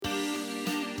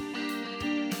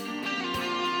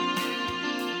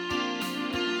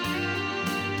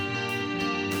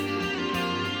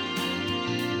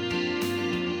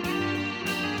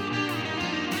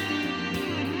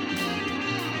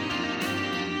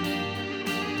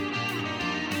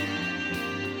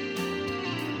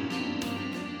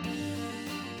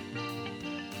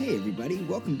Hey everybody,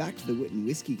 welcome back to the Wit and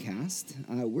Whiskey Cast.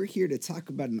 We're here to talk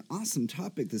about an awesome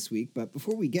topic this week, but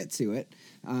before we get to it,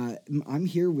 I'm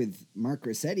here with Mark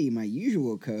Rossetti, my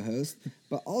usual co-host,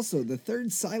 but also the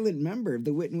third silent member of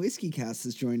the Wit and Whiskey Cast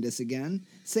has joined us again.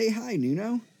 Say hi,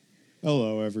 Nuno.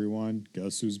 Hello everyone,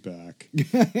 guess who's back?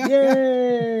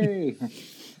 Yay!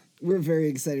 We're very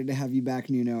excited to have you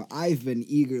back, Nuno. I've been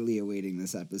eagerly awaiting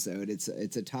this episode. It's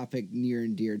a topic near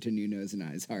and dear to Nuno's and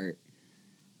I's heart.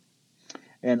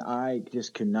 And I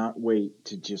just cannot wait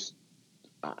to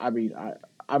I'm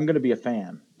going to be a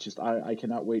fan. I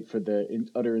cannot wait for the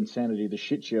utter insanity, the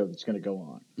shit show that's going to go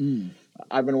on.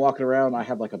 I've been walking around. I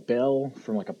have like a bell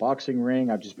from like a boxing ring.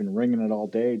 I've just been ringing it all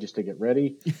day just to get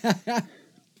ready.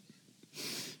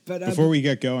 But Before we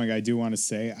get going, I do want to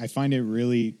say I find it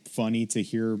really funny to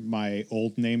hear my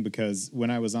old name because when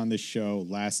I was on this show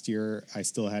last year, I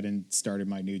still hadn't started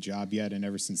my new job yet. And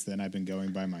ever since then, I've been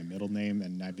going by my middle name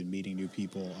and I've been meeting new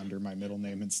people under my middle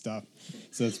name and stuff.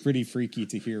 So it's pretty freaky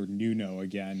to hear Nuno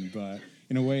again. But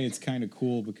in a way, it's kind of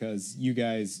cool because you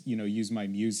guys, use my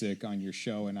music on your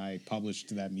show and I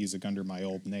published that music under my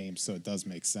old name. So it does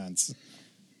make sense.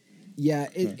 Yeah,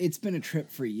 it's been a trip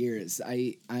for years.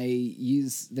 I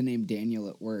use the name Daniel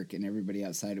at work, and everybody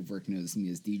outside of work knows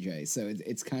me as DJ. So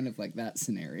it's kind of like that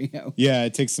scenario. Yeah,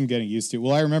 it takes some getting used to.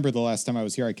 Well, I remember the last time I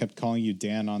was here, I kept calling you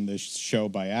Dan on this show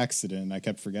by accident. And I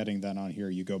kept forgetting that on here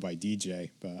you go by DJ.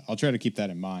 But I'll try to keep that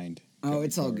in mind. Oh,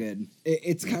 it's all good.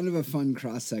 It's kind of a fun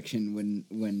cross section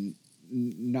when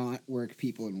not work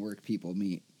people and work people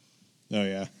meet. Oh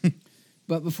yeah.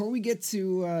 But before we get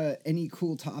to any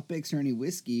cool topics or any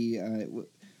whiskey,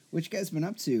 what you guys been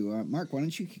up to? Mark, why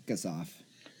don't you kick us off?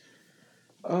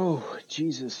 Oh,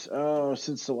 Jesus.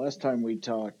 Since the last time we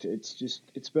talked,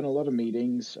 it's been a lot of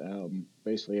meetings.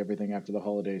 Basically everything after the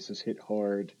holidays has hit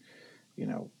hard.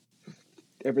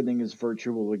 Everything is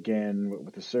virtual again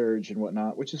with the surge and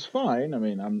whatnot, which is fine. I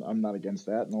mean, I'm not against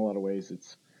that. In a lot of ways,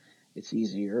 it's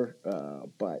easier.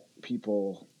 But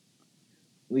people,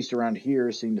 at least around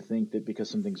here, seem to think that because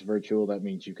something's virtual, that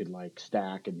means you could like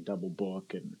stack and double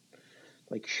book and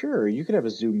like, sure, you could have a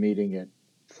Zoom meeting at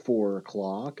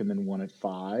 4:00 and then one at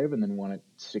 5 and then one at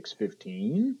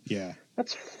 6:15. Yeah.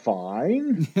 That's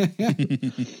fine.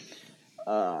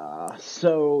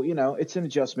 So, it's an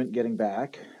adjustment getting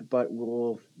back, but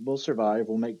we'll survive.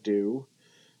 We'll make do.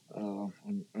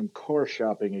 I'm car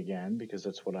shopping again because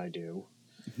that's what I do.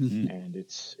 And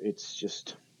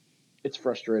it's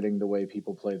frustrating the way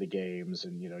people play the games,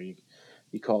 and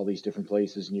you call these different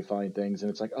places and you find things and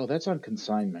it's like, oh, that's on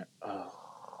consignment. Oh,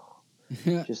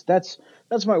 just that's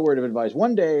my word of advice.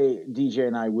 One day DJ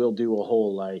and I will do a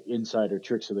whole like insider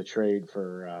tricks of the trade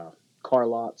for car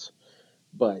lots,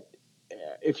 but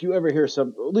if you ever hear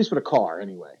at least with a car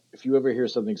anyway, if you ever hear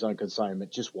something's on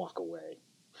consignment, just walk away.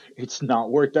 It's not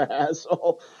worth the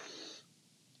hassle.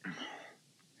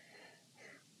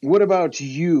 What about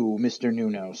you, Mr.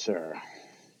 Nuno, sir?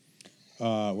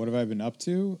 What have I been up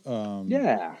to?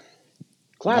 Yeah.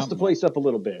 Class the place up a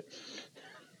little bit.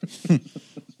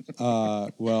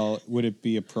 Well, would it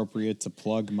be appropriate to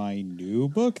plug my new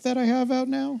book that I have out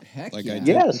now? Heck like yeah. I did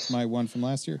Yes. with my one from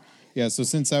last year? Yeah, so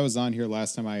since I was on here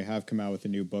last time, I have come out with a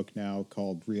new book now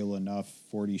called Real Enough,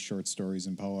 40 Short Stories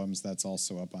and Poems. That's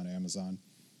also up on Amazon.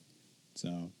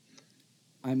 So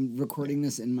I'm recording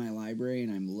this in my library,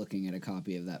 and I'm looking at a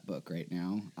copy of that book right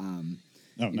now.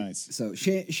 nice. So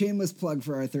shameless plug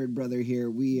for our third brother here.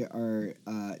 We are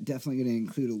definitely going to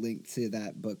include a link to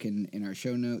that book in our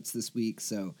show notes this week.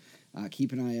 So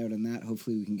keep an eye out on that.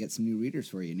 Hopefully we can get some new readers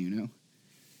for you, Nuno.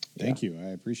 Thank you.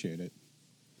 I appreciate it.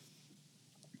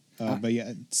 But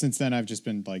yeah, since then I've just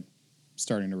been like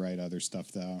starting to write other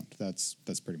stuff though. That's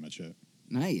pretty much it.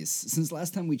 Nice. Since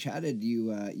last time we chatted,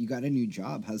 you got a new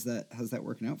job. How's that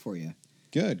working out for you?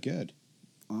 Good.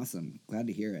 Awesome. Glad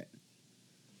to hear it.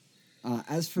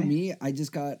 As for me, I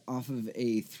just got off of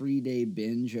a 3-day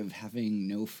binge of having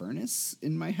no furnace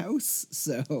in my house.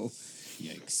 So,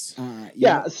 Yikes.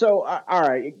 Yeah. So, all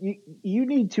right, you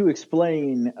need to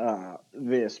explain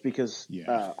this because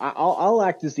I'll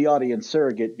act as the audience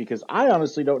surrogate because I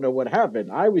honestly don't know what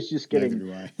happened. I was just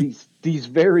getting these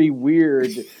very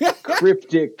weird,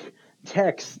 cryptic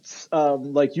texts,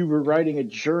 like you were writing a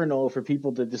journal for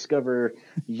people to discover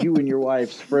you and your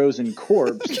wife's frozen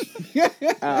corpse.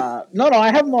 No,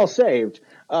 I have them all saved.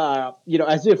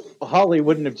 As if Holly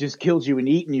wouldn't have just killed you and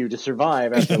eaten you to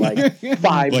survive after like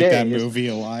 5 days. Like that movie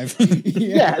Alive.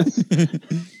 Yes.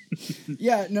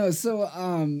 Yeah, no, so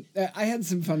I had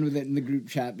some fun with it in the group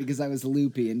chat because I was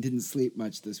loopy and didn't sleep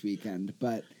much this weekend.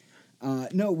 But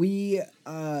No, we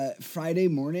Friday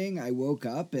morning I woke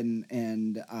up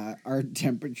and our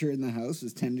temperature in the house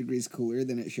was 10 degrees cooler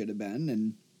than it should have been,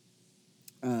 and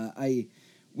I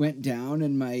went down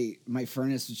and my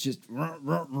furnace was just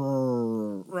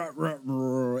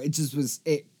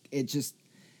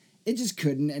it just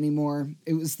couldn't anymore.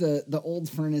 It was the old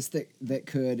furnace that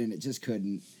could, and it just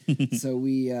couldn't. So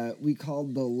we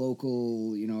called the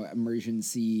local,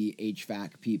 emergency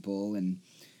HVAC people, and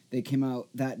they came out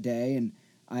that day, and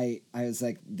I was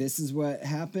like, this is what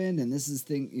happened, and this is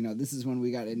when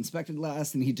we got it inspected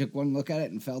last, and he took one look at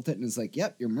it and felt it and was like,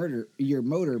 yep, your motor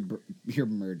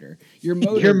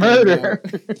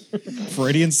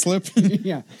Freudian slip.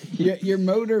 Yeah, your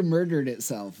motor murdered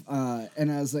itself.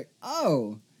 And I was like,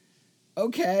 oh,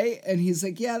 okay. And he's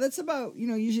like, yeah, that's about,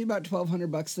 usually about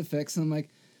 $1,200 to fix. And I'm like,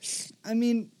 I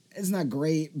mean, it's not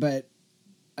great, but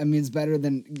I mean, it's better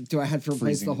than, do I have to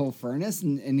replace the whole furnace?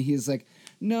 And he's like,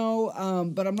 no,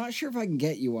 but I'm not sure if I can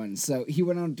get you one. So he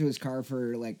went out to his car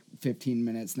for like 15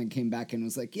 minutes and then came back and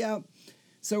was like, yeah,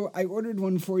 so I ordered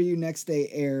one for you next day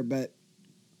air, but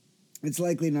it's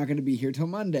likely not going to be here till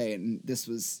Monday. And this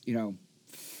was,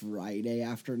 Friday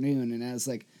afternoon. And I was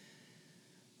like,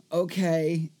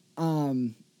 okay,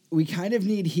 we kind of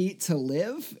need heat to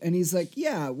live. And he's like,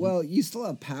 yeah, well, you still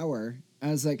have power.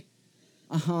 I was like,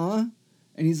 uh-huh.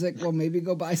 And he's like, well, maybe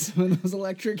go buy some of those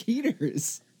electric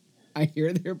heaters. I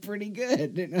hear they're pretty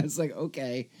good. And I was like,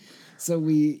 okay. So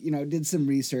we, did some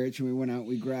research, and we went out,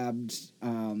 we grabbed,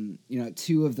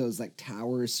 2 of those like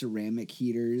tower ceramic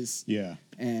heaters. Yeah.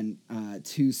 And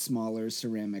 2 smaller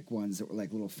ceramic ones that were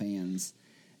like little fans.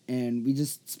 And we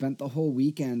just spent the whole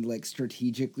weekend like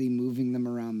strategically moving them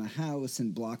around the house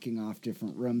and blocking off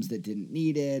different rooms that didn't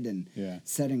need it, and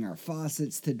setting our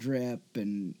faucets to drip,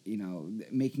 and,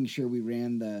 making sure we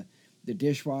ran the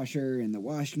dishwasher and the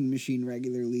washing machine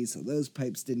regularly so those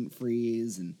pipes didn't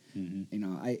freeze. And,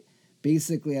 I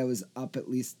was up at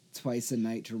least twice a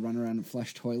night to run around and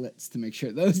flush toilets to make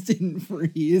sure those didn't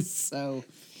freeze. So,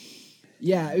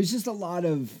 yeah, it was just a lot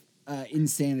of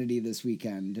insanity this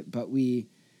weekend, but we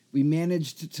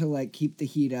managed to like keep the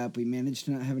heat up. We managed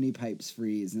to not have any pipes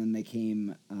freeze, and then they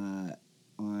came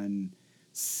on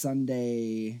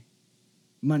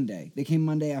Monday. They came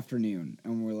Monday afternoon,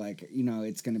 and we're like,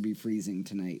 it's going to be freezing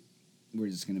tonight. We're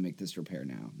just going to make this repair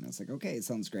now. And I was like, okay, it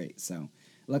sounds great. So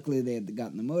luckily they had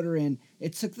gotten the motor in.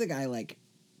 It took the guy like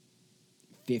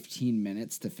 15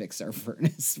 minutes to fix our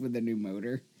furnace with a new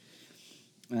motor.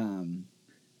 And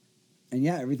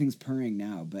yeah, everything's purring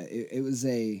now, but it was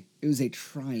a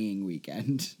trying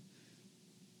weekend.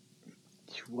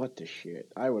 What the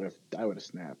shit? I would have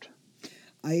snapped.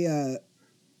 He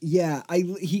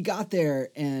got there,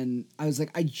 and I was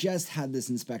like, I just had this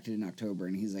inspected in October,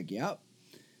 and he's like, yep.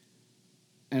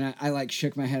 And I like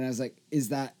shook my head, and I was like, is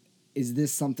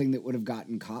this something that would have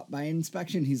gotten caught by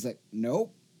inspection? He's like,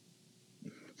 nope.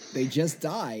 They just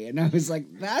die. And I was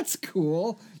like, that's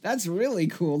cool. That's really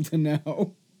cool to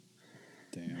know.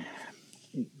 Damn.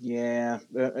 Yeah,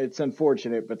 it's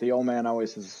unfortunate, but the old man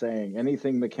always has a saying,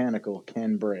 anything mechanical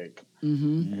can break.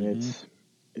 Mm-hmm. And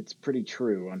it's pretty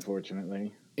true,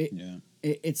 unfortunately.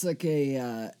 It's like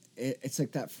it's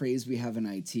like that phrase we have in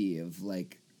IT of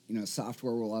like,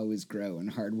 software will always grow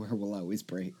and hardware will always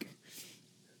break.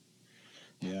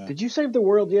 Yeah. Did you save the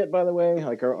world yet, by the way?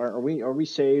 Like, are we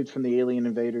saved from the alien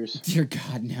invaders? Dear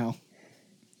God, no.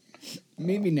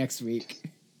 Maybe next week.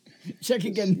 Check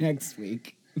again next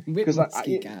week. Because I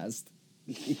think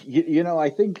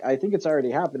it's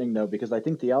already happening though, because I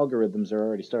think the algorithms are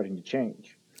already starting to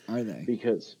change. Are they?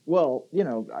 Because, well,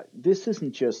 this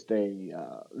isn't just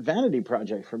a vanity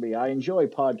project for me. I enjoy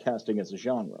podcasting as a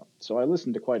genre, so I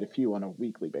listen to quite a few on a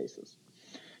weekly basis.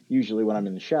 Usually when I'm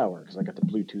in the shower, because I got the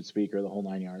Bluetooth speaker, the whole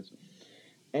 9 yards.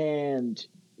 And,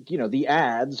 the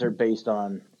ads are based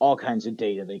on all kinds of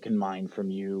data they can mine from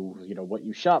you, what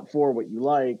you shop for, what you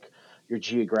like, your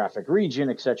geographic region,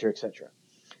 etc., etc.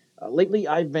 Lately,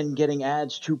 I've been getting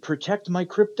ads to protect my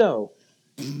crypto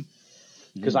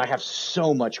because I have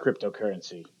so much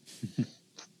cryptocurrency.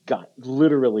 Got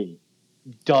literally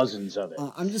dozens of it.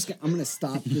 I'm going to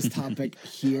stop this topic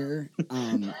here.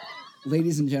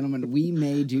 Ladies and gentlemen, we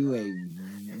may do a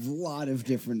lot of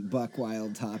different buck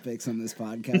wild topics on this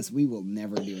podcast. We will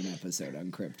never do an episode on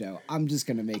crypto. I'm just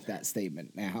going to make that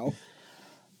statement now.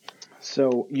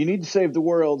 So you need to save the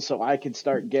world so I can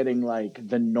start getting like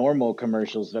the normal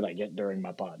commercials that I get during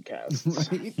my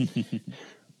podcast. Right?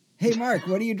 Hey, Mark,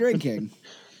 what are you drinking?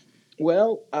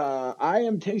 Well, I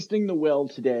am tasting the well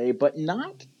today, but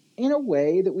not in a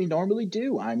way that we normally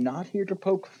do. I'm not here to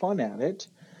poke fun at it.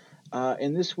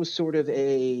 And this was sort of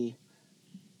a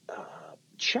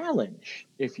challenge,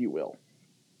 if you will.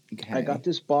 Okay. I got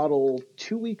this bottle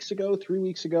 2 weeks ago, 3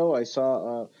 weeks ago. I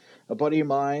saw a buddy of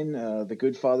mine, the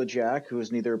good Father Jack, who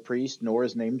is neither a priest nor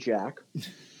is named Jack,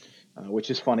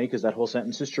 which is funny because that whole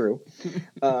sentence is true.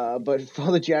 But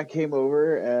Father Jack came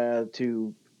over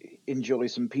to enjoy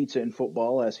some pizza and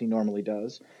football, as he normally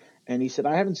does. And he said,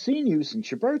 I haven't seen you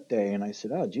since your birthday. And I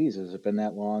said, oh, Jesus, has it been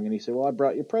that long? And he said, well, I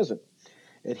brought you a present.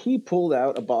 And he pulled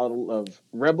out a bottle of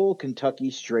Rebel Kentucky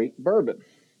Straight Bourbon.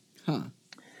 Huh.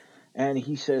 And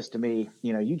he says to me,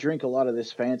 you drink a lot of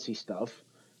this fancy stuff.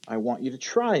 I want you to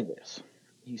try this.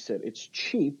 He said, it's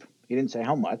cheap. He didn't say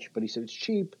how much, but he said it's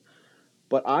cheap,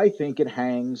 but I think it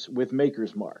hangs with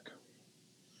Maker's Mark.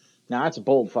 Now, that's a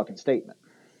bold fucking statement.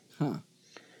 Huh.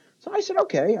 So I said,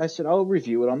 okay. I said, I'll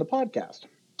review it on the podcast.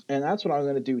 And that's what I'm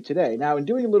going to do today. Now, in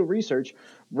doing a little research,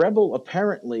 Rebel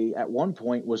apparently at one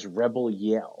point was Rebel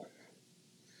Yell.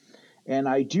 And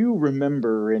I do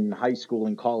remember in high school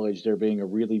and college there being a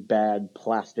really bad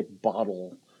plastic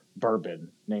bottle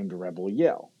bourbon named Rebel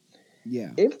Yell.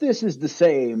 Yeah. If this is the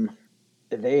same,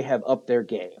 they have upped their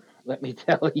game, let me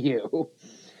tell you.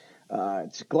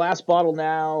 It's a glass bottle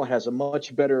now, has a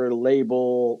much better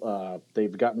label.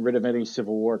 They've gotten rid of any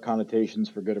Civil War connotations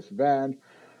for good or for bad.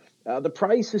 The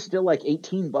price is still like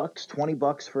 $18,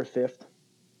 $20 for a fifth.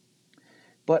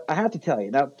 But I have to tell you,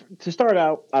 now, to start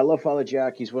out, I love Father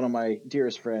Jack. He's one of my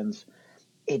dearest friends.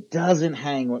 It doesn't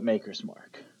hang with Maker's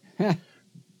Mark.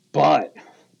 But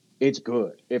it's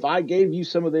good. If I gave you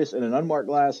some of this in an unmarked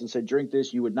glass and said, drink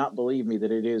this, you would not believe me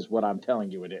that it is what I'm telling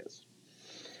you it is.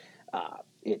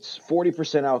 It's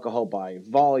 40% alcohol by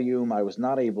volume. I was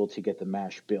not able to get the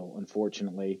mash bill,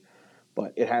 unfortunately.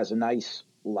 But it has a nice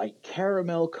light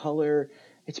caramel color.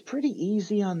 It's pretty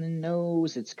easy on the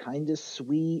nose. It's kind of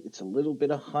sweet. It's a little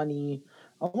bit of honey,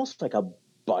 almost like a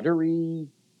buttery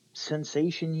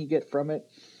sensation you get from it.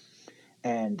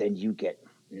 And then you get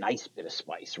a nice bit of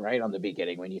spice right on the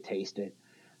beginning when you taste it.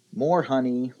 More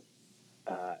honey.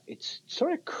 It's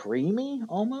sort of creamy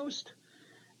almost.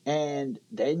 And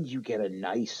then you get a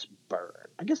nice burn.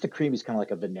 I guess the creamy is kind of like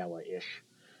a vanilla-ish.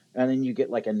 And then you get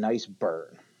like a nice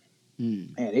burn.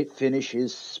 And it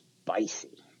finishes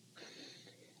spicy.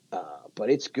 But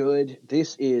it's good.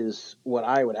 This is what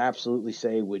I would absolutely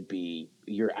say would be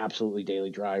your absolutely daily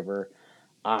driver.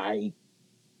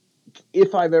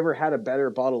 If I've ever had a better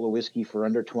bottle of whiskey for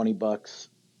under $20,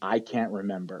 I can't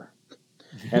remember.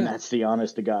 And that's the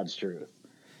honest to God's truth.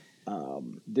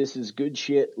 This is good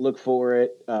shit. Look for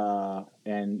it.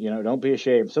 And, don't be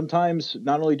ashamed. Sometimes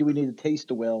not only do we need to taste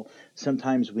the well,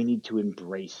 sometimes we need to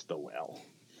embrace the well.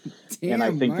 Damn, and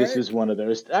I think Mark. this is one of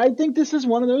those. I think this is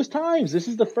one of those times. This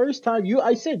is the first time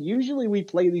I said usually we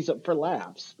play these up for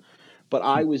laughs, but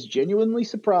I was genuinely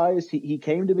surprised. He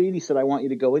came to me and he said, "I want you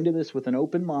to go into this with an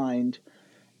open mind,"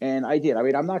 and I did. I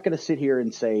mean, I'm not going to sit here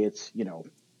and say it's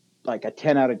like a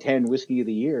 10 out of 10 whiskey of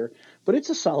the year, but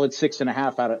it's a solid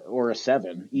 6.5 or a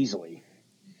 7 easily.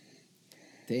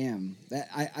 Damn,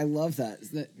 I love that.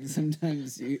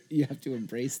 Sometimes you have to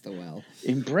embrace the well.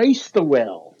 Embrace the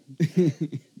well.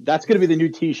 That's going to be the new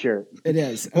T-shirt. It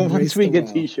is. Once we get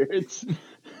T-shirts.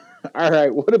 All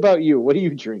right. What about you? What are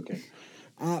you drinking?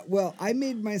 Well, I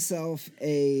made myself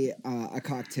a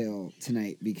cocktail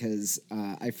tonight because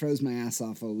I froze my ass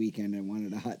off all weekend and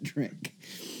wanted a hot drink.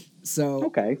 So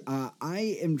okay.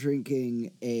 I am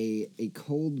drinking a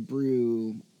cold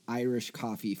brew Irish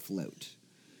coffee float.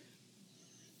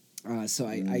 So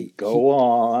I go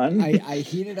on. I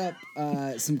heated up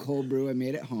some cold brew I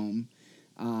made at home,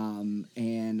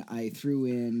 and I threw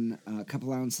in a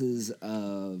couple ounces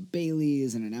of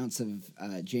Bailey's and an ounce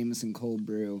of Jameson cold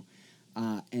brew,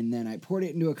 and then I poured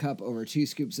it into a cup over 2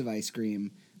 scoops of ice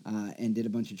cream, and did a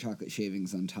bunch of chocolate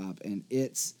shavings on top, and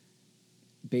it's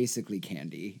basically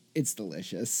candy. It's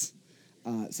delicious.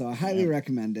 So I highly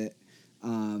recommend it.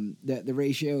 The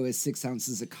ratio is 6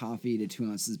 ounces of coffee to 2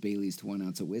 ounces Bailey's to 1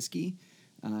 ounce of whiskey.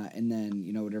 And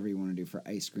then, whatever you want to do for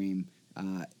ice cream.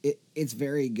 It's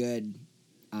very good.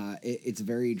 It's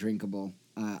very drinkable.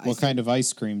 What kind of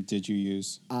ice cream did you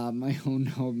use? My own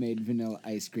homemade vanilla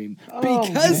ice cream.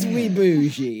 Because we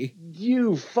bougie.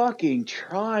 You fucking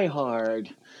try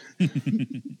hard.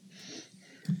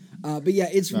 But yeah,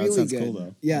 it's really good. Cool,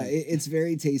 though. Yeah, it's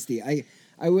very tasty.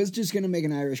 I was just going to make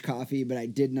an Irish coffee, but I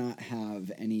did not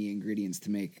have any ingredients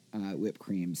to make whipped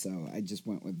cream, so I just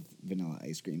went with vanilla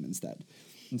ice cream instead.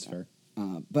 That's fair.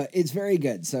 But it's very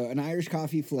good. So an Irish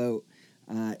coffee float,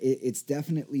 it's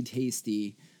definitely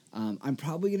tasty. I'm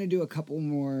probably going to do a couple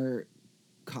more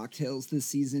cocktails this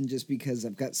season just because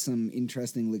I've got some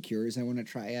interesting liqueurs I want to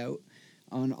try out.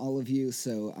 on all of you.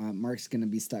 So Mark's going to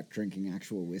be stuck drinking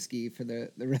actual whiskey for the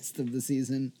rest of the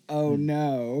season. Oh,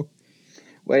 no.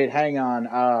 Wait, hang on.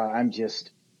 I'm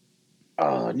just...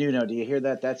 Oh, Nuno, do you hear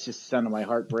that? That's just sounding my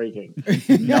heart breaking.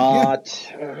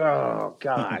 Not... Oh,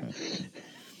 God.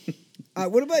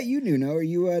 What about you, Nuno? Are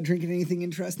you drinking anything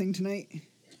interesting tonight?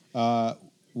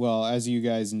 Well, as you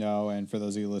guys know, and for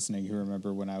those of you listening who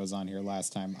remember when I was on here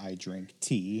last time, I drink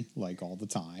tea, like, all the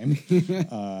time.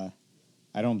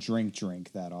 I don't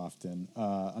drink that often.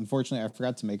 Unfortunately, I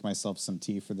forgot to make myself some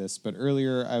tea for this, but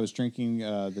earlier I was drinking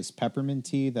this peppermint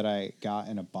tea that I got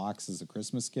in a box as a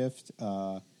Christmas gift.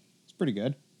 It's pretty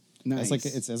good. Nice.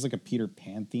 It has like a Peter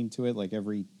Pan theme to it. Like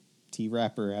every tea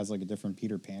wrapper has like a different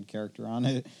Peter Pan character on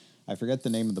it. I forget the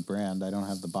name of the brand. I don't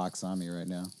have the box on me right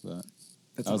now, but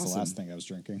That's that was awesome. the last thing I was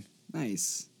drinking.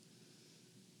 Nice.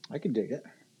 I can dig it.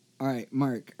 All right,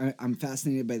 Mark, I'm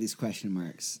fascinated by these question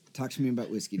marks. Talk to me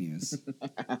about whiskey news.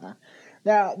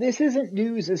 Now, this isn't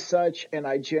news as such, and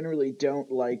I generally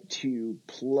don't like to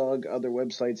plug other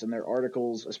websites and their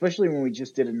articles, especially when we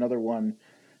just did another one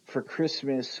for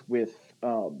Christmas with,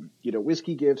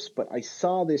 whiskey gifts. But I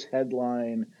saw this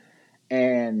headline,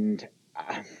 and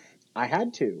I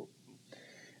had to.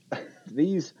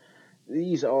 These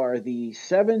are the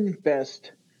 7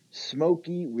 best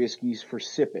smoky whiskeys for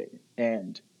sipping,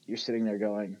 and you're sitting there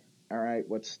going, all right,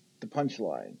 what's the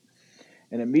punchline?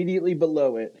 And immediately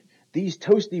below it, these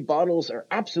toasty bottles are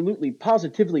absolutely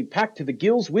positively packed to the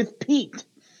gills with peat.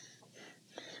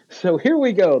 So here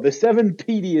we go, the 7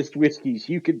 peatiest whiskeys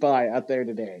you could buy out there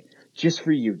today, just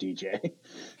for you, DJ.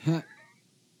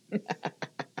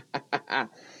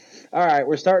 All right,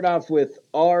 we're starting off with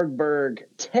Ardbeg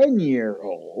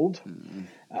 10-year-old.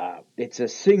 It's a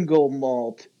single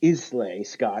malt Islay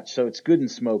Scotch, so it's good and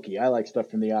smoky. I like stuff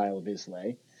from the Isle of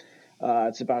Islay.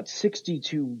 It's about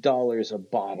 $62 a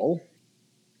bottle.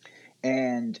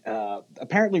 And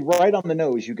apparently right on the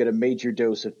nose, you get a major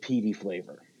dose of peaty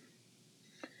flavor.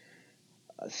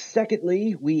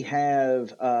 Secondly, we have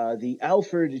the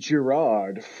Alfred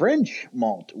Girard French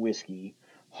malt whiskey,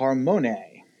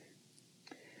 Harmony.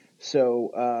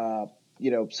 So,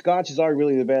 Scotches are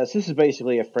really the best. This is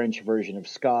basically a French version of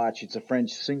Scotch. It's a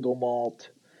French single malt.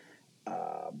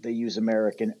 They use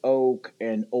American oak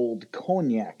and old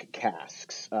cognac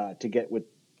casks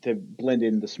to blend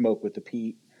in the smoke with the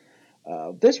peat.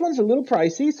 This one's a little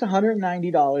pricey. It's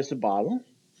 $190 a bottle.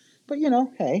 But,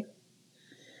 hey.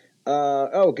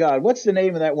 Oh, God, what's the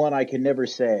name of that one I can never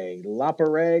say?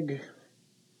 Lapereg?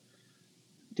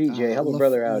 DJ, help a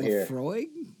brother out here. Lafroig?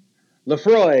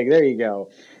 Lafroig, there you go.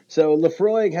 So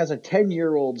Lafroig has a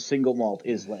 10-year-old single malt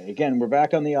Islay. Again, we're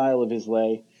back on the Isle of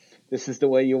Islay. This is the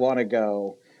way you want to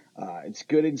go. It's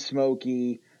good and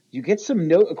smoky. You get some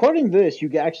note. According to this,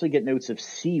 you actually get notes of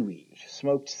seaweed,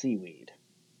 smoked seaweed.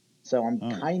 So I'm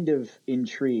kind of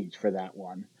intrigued for that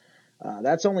one.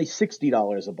 That's only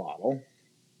 $60 a bottle.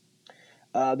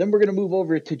 Then we're going to move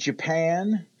over to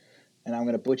Japan, and I'm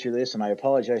going to butcher this, and I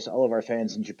apologize to all of our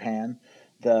fans in Japan.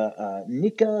 The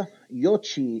Nika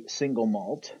Yochi single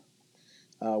malt,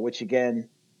 which again,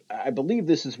 I believe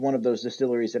this is one of those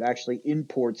distilleries that actually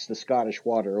imports the Scottish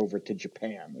water over to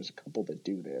Japan. There's a couple that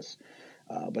do this,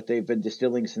 but they've been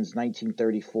distilling since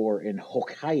 1934 in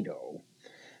Hokkaido.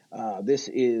 This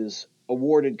is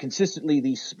awarded consistently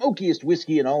the smokiest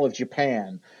whiskey in all of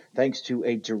Japan, thanks to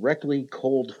a directly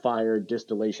cold-fired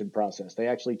distillation process. They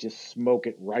actually just smoke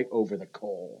it right over the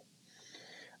coal.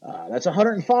 That's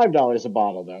 $105 a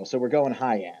bottle, though, so we're going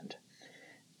high-end.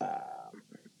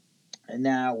 And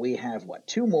now we have,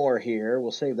 2 more here.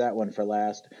 We'll save that one for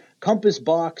last. Compass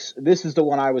Box. This is the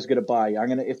one I was going to buy.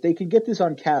 If they can get this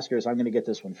on caskers, I'm going to get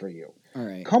this one for you. All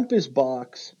right. Compass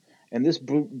Box, and this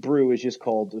brew is just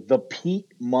called the Peat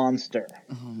Monster.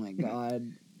 Oh, my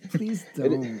God. Please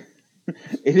don't.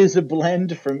 It is a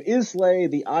blend from Islay,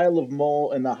 the Isle of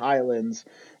Mull, and the Highlands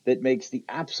that makes the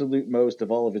absolute most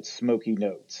of all of its smoky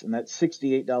notes. And that's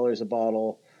 $68 a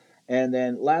bottle. And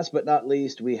then last but not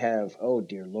least, we have, oh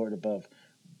dear Lord above,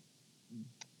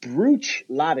 Bruch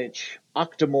Ladich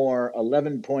Octomore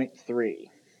 11.3.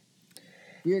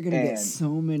 We are going to get so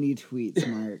many tweets,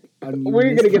 Mark, on you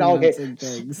we're going to get all hate.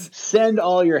 things. Send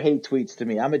all your hate tweets to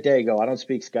me. I'm a Dago. I don't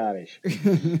speak Scottish.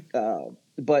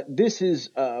 But this is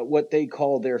what they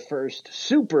call their first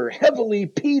super heavily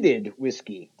peated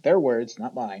whiskey. Their words,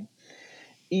 not mine.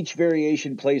 Each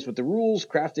variation plays with the rules,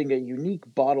 crafting a unique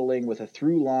bottling with a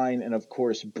through line and, of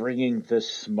course, bringing the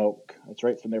smoke. That's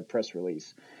right from their press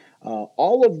release.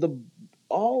 All of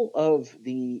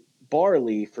the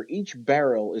barley for each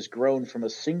barrel is grown from a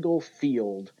single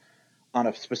field on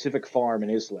a specific farm in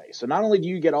Islay. So not only do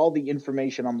you get all the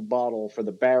information on the bottle for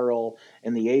the barrel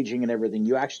and the aging and everything,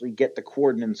 you actually get the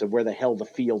coordinates of where the hell the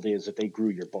field is that they grew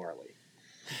your barley.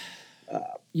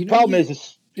 Problem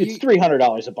is, it's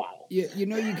 $300 a bottle. You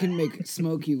know you can make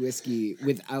smoky whiskey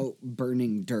without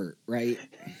burning dirt, right?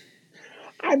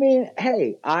 I mean,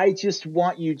 hey, I just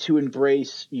want you to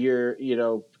embrace your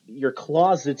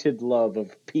closeted love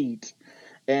of peat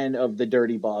and of the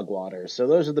dirty bog water. So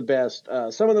those are the best.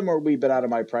 Some of them are a wee bit out of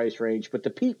my price range, but the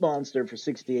peat monster for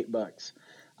 $68.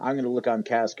 I'm going to look on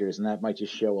Caskers, and that might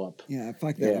just show up. Yeah,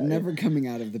 fuck that. Yeah. I'm never coming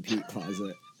out of the peat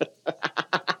closet.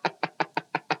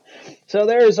 So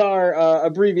there's our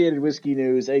abbreviated whiskey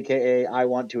news, a.k.a. I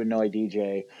want to annoy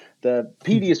DJ. The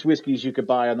peatiest whiskeys you could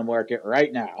buy on the market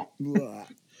right now.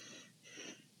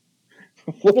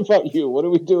 What about you? What are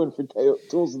we doing for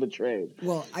tools of the trade?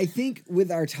 Well, I think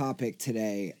with our topic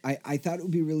today, I thought it would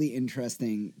be really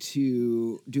interesting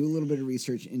to do a little bit of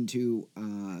research into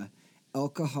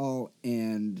alcohol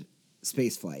and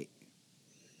spaceflight.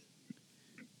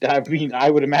 I mean, I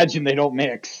would imagine they don't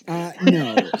mix.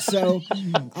 No. So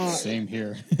same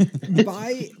here.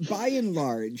 by and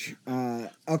large,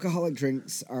 alcoholic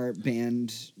drinks are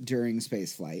banned during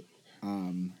spaceflight.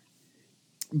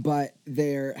 But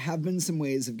there have been some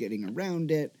ways of getting around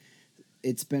it.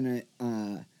 It's been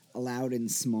allowed in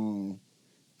small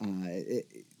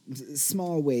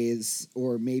ways,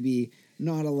 or maybe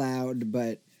not allowed,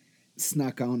 but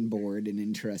snuck on board in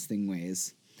interesting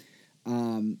ways.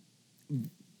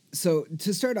 So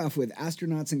to start off with,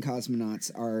 astronauts and cosmonauts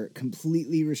are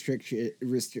completely restricted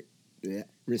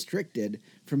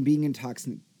from being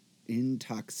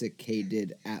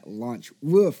intoxicated at launch.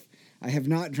 Woof! I have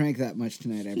not drank that much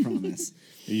tonight, I promise.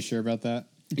 Are you sure about that?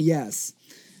 Yes.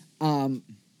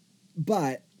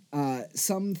 But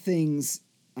some things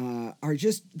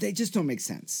they just don't make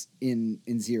sense in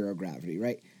zero gravity,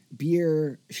 right?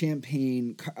 Beer,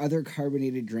 champagne, other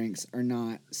carbonated drinks are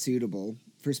not suitable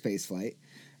for spaceflight.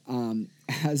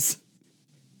 As,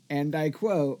 and I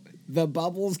quote, the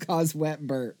bubbles cause wet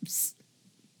burps.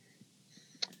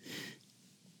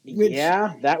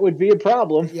 Yeah, that would be a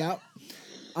problem. Yep.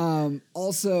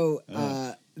 Also,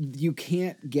 you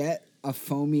can't get a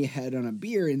foamy head on a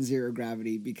beer in zero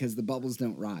gravity because the bubbles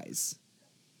don't rise.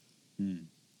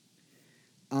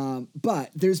 But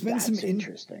there's been some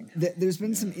interesting. There's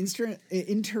been some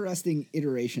interesting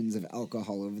iterations of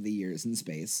alcohol over the years in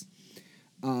space.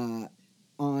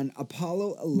 On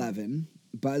Apollo 11,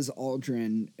 Buzz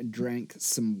Aldrin drank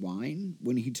some wine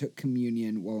when he took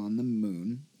communion while on the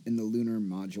moon in the lunar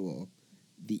module,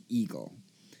 the Eagle.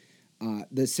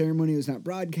 The ceremony was not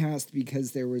broadcast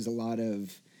because there was a lot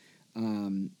of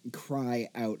cry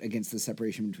out against the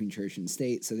separation between church and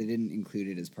state, so they didn't include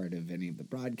it as part of any of the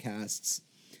broadcasts.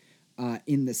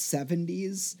 In the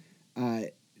 70s,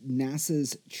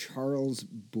 NASA's Charles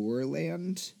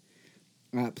Borland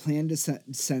planned to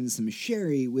send some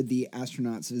sherry with the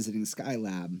astronauts visiting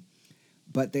Skylab,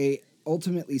 but they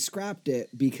ultimately scrapped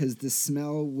it because the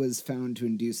smell was found to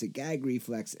induce a gag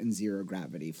reflex in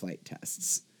zero-gravity flight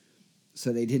tests.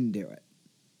 So they didn't do it.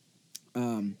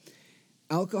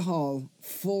 Alcohol,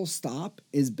 full stop,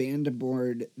 is banned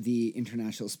aboard the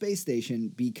International Space Station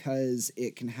because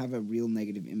it can have a real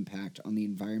negative impact on the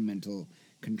environmental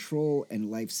control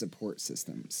and life support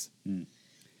systems.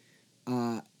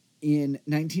 In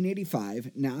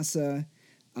 1985, NASA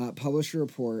published a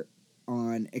report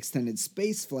on extended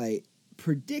spaceflight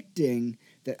predicting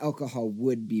that alcohol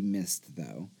would be missed,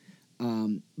 though.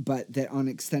 But that on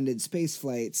extended space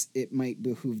flights, it might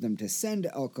behoove them to send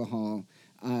alcohol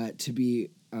to be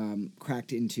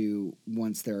cracked into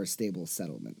once there are stable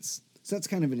settlements. So that's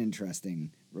kind of an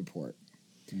interesting report.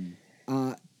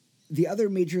 The other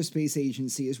major space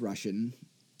agency is Russian,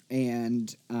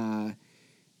 and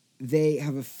they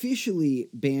have officially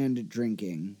banned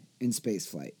drinking in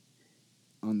spaceflight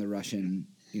on the Russian,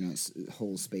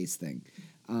 whole space thing.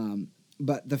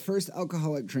 But the first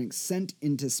alcoholic drink sent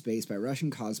into space by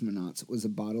Russian cosmonauts was a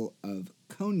bottle of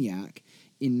cognac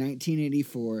in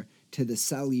 1984 to the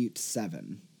Salyut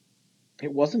 7.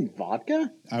 It wasn't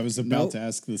vodka? I was about to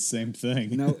ask the same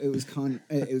thing. No, it was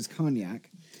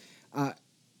cognac.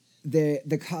 The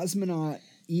cosmonaut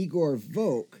Igor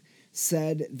Vok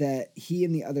said that he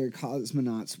and the other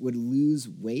cosmonauts would lose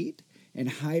weight and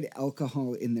hide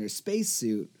alcohol in their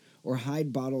spacesuit or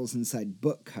hide bottles inside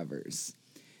book covers.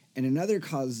 And another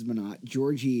cosmonaut,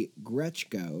 Georgy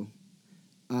Grechko,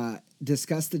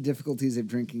 discussed the difficulties of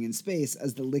drinking in space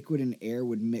as the liquid and air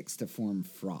would mix to form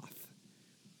froth.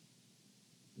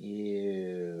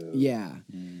 Ew. Yeah.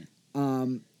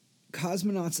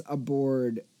 Cosmonauts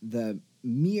aboard the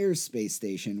Mir space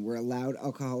station were allowed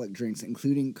alcoholic drinks,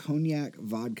 including cognac,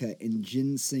 vodka, and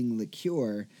ginseng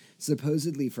liqueur,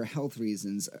 supposedly for health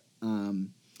reasons.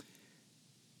 And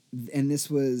this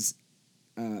was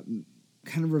kind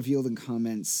of revealed in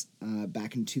comments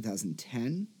back in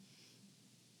 2010.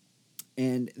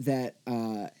 And that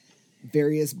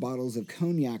various bottles of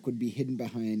cognac would be hidden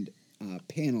behind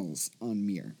panels on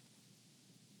Mir.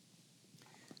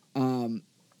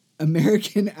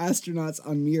 American astronauts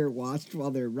on Mir watched while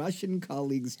their Russian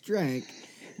colleagues drank.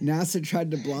 NASA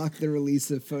tried to block the release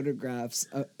of photographs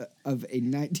of a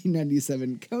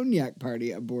 1997 cognac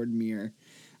party aboard Mir,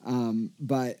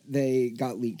 but they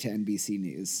got leaked to NBC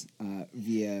News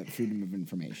via Freedom of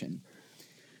Information.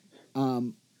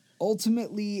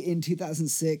 Ultimately, in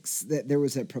 2006, there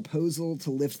was a proposal to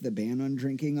lift the ban on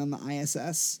drinking on the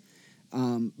ISS,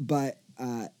 but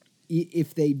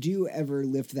if they do ever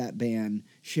lift that ban,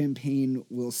 champagne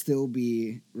will still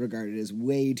be regarded as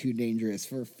way too dangerous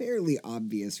for fairly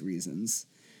obvious reasons.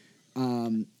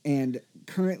 And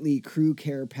currently, crew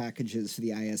care packages for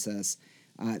the ISS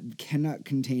cannot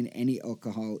contain any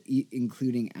alcohol,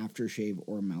 including aftershave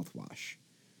or mouthwash.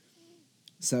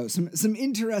 So some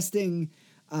interesting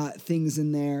things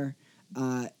in there.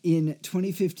 In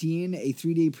 2015, a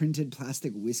 3D printed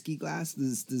plastic whiskey glass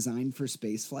was designed for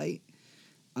spaceflight.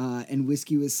 And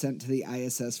whiskey was sent to the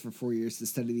ISS for 4 years to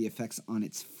study the effects on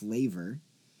its flavor.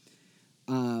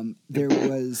 There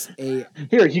was a...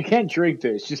 Here, you can't drink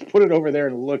this. Just put it over there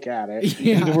and look at it.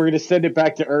 Yeah. And we're going to send it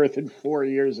back to Earth in 4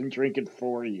 years and drink it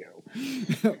for you.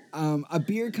 A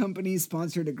beer company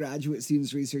sponsored a graduate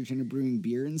student's research into brewing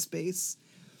beer in space.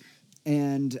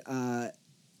 And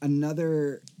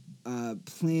another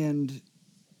planned...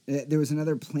 there was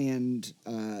another planned...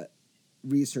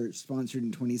 research sponsored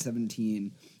in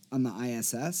 2017 on the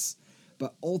ISS,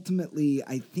 but ultimately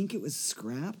I think it was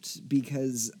scrapped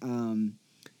because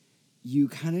you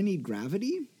kind of need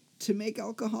gravity to make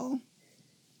alcohol.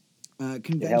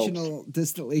 Conventional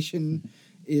distillation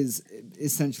is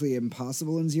essentially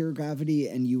impossible in zero gravity,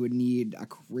 and you would need a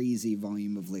crazy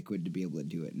volume of liquid to be able to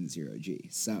do it in zero G.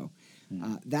 So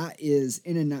that is,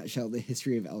 in a nutshell, the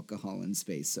history of alcohol in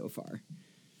space so far.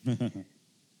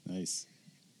 Nice.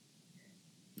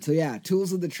 So yeah,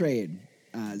 tools of the trade,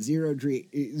 zero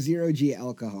G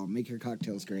alcohol, make your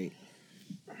cocktails great.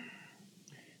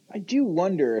 I do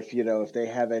wonder if they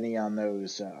have any on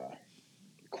those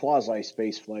quasi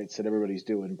space flights that everybody's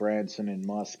doing, Branson and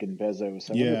Musk and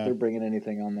Bezos. I wonder if they're bringing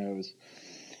anything on those.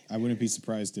 I wouldn't be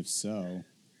surprised if so.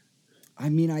 I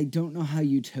mean, I don't know how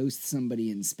you toast somebody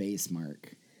in space,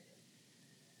 Mark.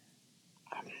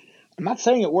 I'm not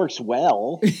saying it works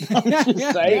well. I'm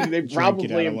just saying they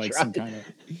probably have tried. Some kind of...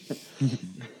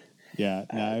 Yeah,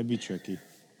 it'd be tricky.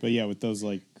 But yeah, with those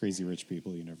like crazy rich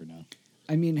people, you never know.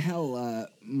 I mean, hell,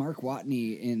 Mark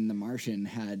Watney in The Martian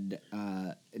had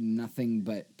nothing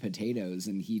but potatoes,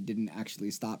 and he didn't actually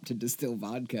stop to distill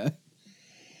vodka.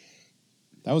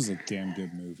 That was a damn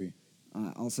good movie.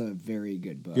 Also a very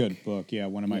good book. Good book, yeah.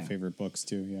 One of my favorite books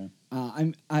too. Yeah.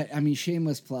 I mean,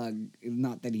 shameless plug.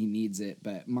 Not that he needs it,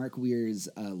 but Mark Weir's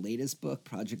latest book,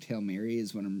 Project Hail Mary,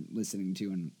 is what I'm listening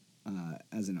to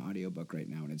as an audiobook right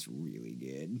now, and it's really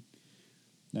good.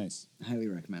 Nice. Highly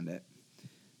recommend it.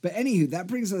 But anywho, that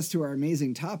brings us to our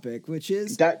amazing topic, which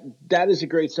is that is a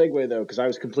great segue though, because I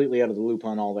was completely out of the loop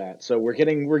on all that. So we're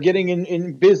getting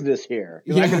in business here.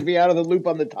 You're not going to be out of the loop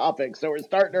on the topic, so we're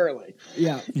starting early.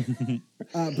 Yeah.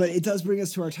 But it does bring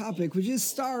us to our topic, which is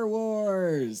Star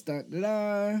Wars. Da, da,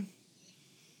 da.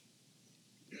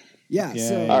 Yeah.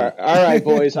 So all right,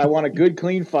 boys. I want a good,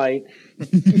 clean fight.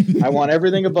 I want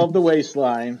everything above the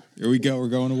waistline. Here we go. We're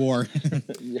going to war.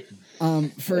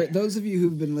 For those of you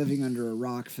who've been living under a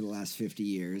rock for the last 50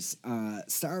 years,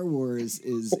 Star Wars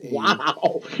is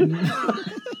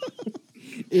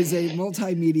is a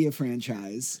multimedia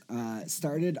franchise.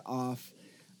 Started off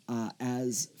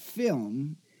as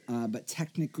film, but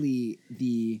technically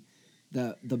the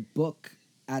book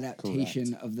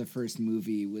adaptation of the first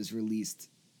movie was released,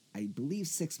 I believe,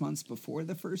 6 months before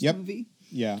the first movie.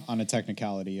 Yeah, on a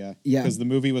technicality, yeah. Yeah. Because the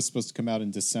movie was supposed to come out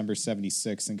in December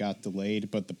 1976 and got delayed,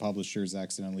 but the publishers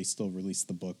accidentally still released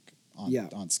the book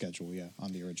on schedule,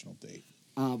 on the original date.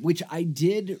 Which I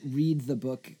did read the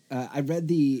book. I read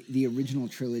the original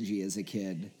trilogy as a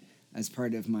kid as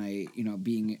part of my,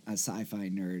 being a sci-fi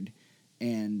nerd.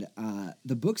 And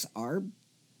the books are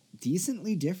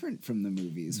decently different from the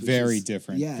movies. Very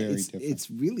different. Yeah, very different. It's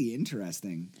really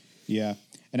interesting. Yeah.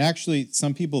 And actually,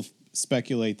 some people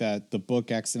speculate that the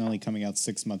book accidentally coming out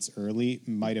 6 months early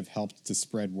might have helped to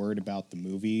spread word about the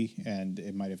movie, and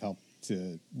it might have helped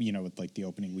to, with like the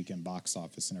opening weekend box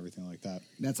office and everything like that.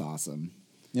 That's awesome.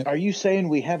 Yep. Are you saying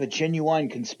we have a genuine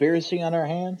conspiracy on our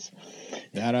hands?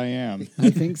 That I am. I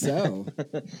think so.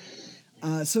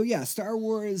 So yeah, Star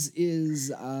Wars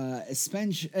is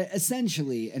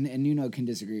essentially, and Nuno can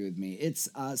disagree with me. It's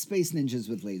space ninjas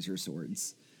with laser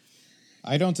swords.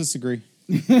 I don't disagree.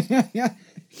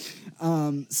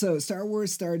 So Star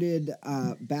Wars started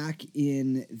back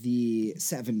in the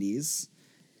 70s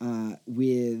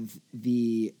with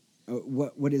the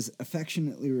what is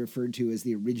affectionately referred to as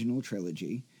the original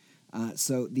trilogy.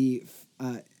 So the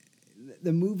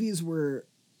movies were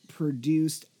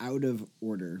produced out of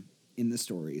order in the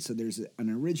story. So there's an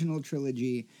original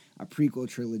trilogy, a prequel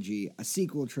trilogy, a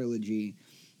sequel trilogy,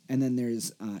 and then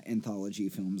there's anthology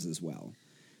films as well.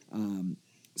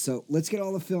 So let's get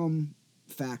all the film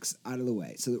facts out of the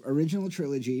way. So the original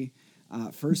trilogy,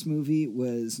 first movie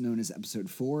was known as Episode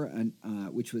 4,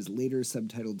 which was later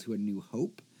subtitled to A New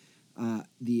Hope.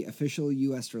 The official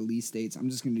U.S. release dates, I'm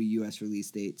just going to do U.S. release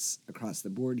dates across the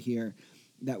board here.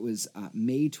 That was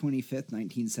May 25th,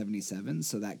 1977.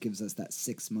 So that gives us that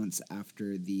 6 months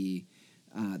after the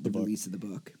release of the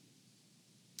book.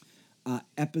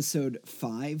 Episode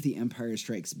 5, The Empire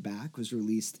Strikes Back, was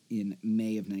released in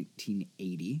May of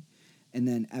 1980. And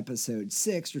then Episode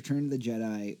 6, Return of the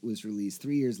Jedi, was released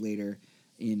 3 years later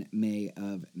in May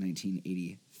of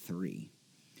 1983.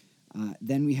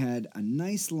 Then we had a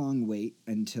nice long wait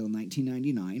until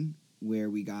 1999, where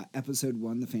we got Episode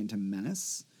 1, The Phantom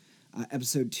Menace.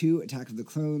 Episode 2, Attack of the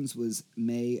Clones, was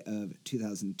May of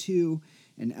 2002.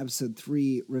 And Episode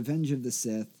 3, Revenge of the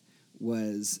Sith,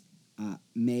 was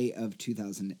May of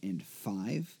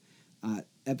 2005.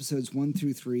 Episodes 1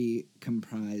 through 3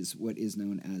 comprise what is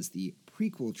known as the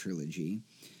prequel trilogy.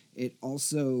 It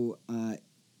also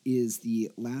is the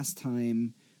last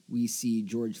time we see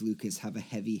George Lucas have a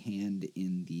heavy hand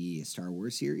in the Star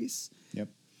Wars series. Yep.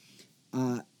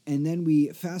 And then we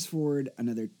fast forward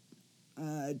another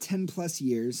 10 plus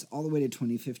years, all the way to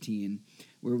 2015,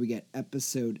 where we get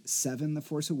Episode 7, The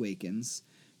Force Awakens,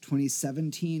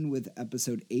 2017 with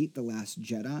Episode 8, The Last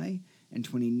Jedi, and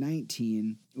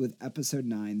 2019 with Episode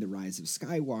 9, The Rise of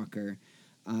Skywalker,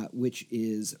 which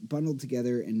is bundled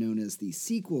together and known as the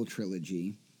sequel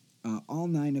trilogy. All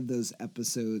 9 of those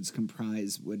episodes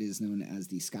comprise what is known as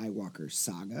the Skywalker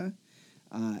saga,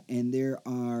 and there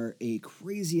are a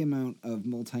crazy amount of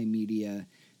multimedia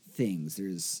things.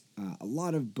 There's a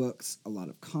lot of books, a lot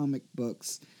of comic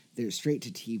books, there's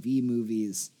straight-to-TV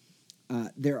movies.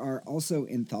 There are also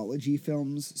anthology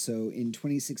films. So in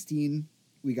 2016,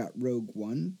 we got Rogue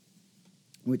One,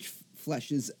 which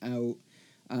fleshes out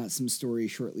some story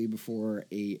shortly before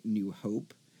A New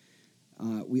Hope.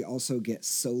 We also get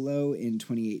Solo in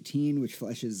 2018, which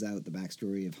fleshes out the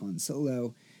backstory of Han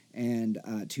Solo. And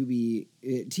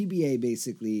TBA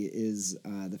basically is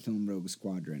the film Rogue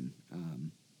Squadron.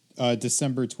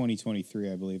 December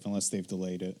 2023, I believe, unless they've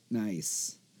delayed it.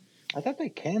 Nice. I thought they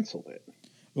canceled it.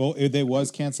 Well, it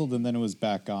was canceled and then it was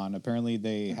back on. Apparently,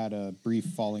 they had a brief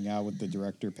falling out with the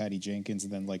director, Patty Jenkins,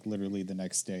 and then, like, literally the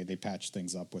next day, they patched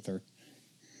things up with her.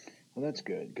 Well, that's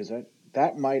good, because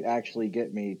that might actually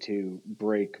get me to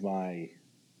break my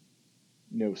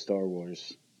no Star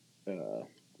Wars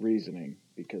reasoning,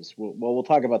 because we'll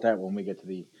talk about that when we get to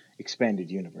the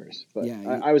expanded universe. But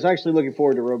yeah, I was actually looking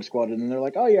forward to Rogue Squadron, and they're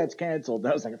like, oh, yeah, it's canceled.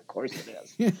 And I was like, of course it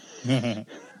is.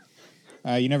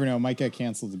 You never know. It might get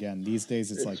canceled again. These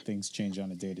days, it's like things change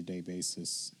on a day-to-day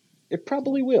basis. It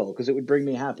probably will, because it would bring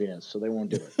me happiness, so they won't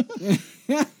do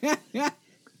it.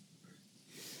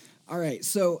 All right,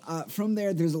 so from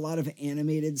there's a lot of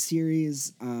animated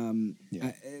series.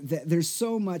 There's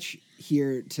so much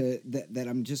here that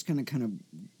I'm just going to kind of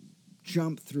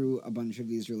jump through a bunch of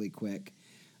these really quick.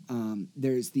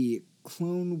 There's the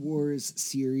Clone Wars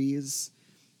series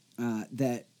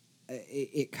that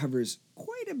it covers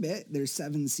quite a bit. There's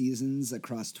 7 seasons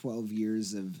across 12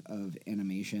 years of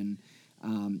animation.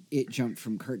 It jumped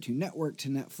from Cartoon Network to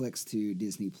Netflix to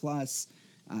Disney Plus.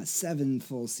 7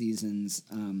 full seasons,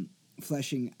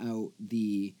 fleshing out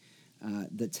the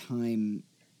time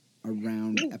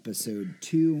around Episode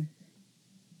 2.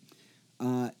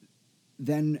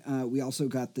 Then we also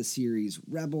got the series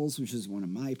Rebels, which is one of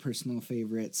my personal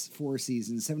favorites. 4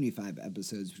 seasons, 75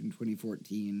 episodes between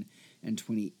 2014 and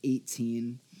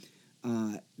 2018.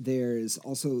 There's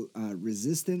also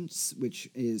Resistance, which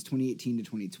is 2018 to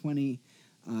 2020.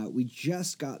 We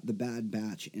just got The Bad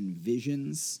Batch and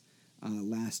Visions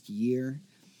last year.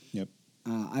 Yep.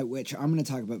 Which I'm going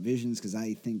to talk about Visions because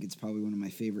I think it's probably one of my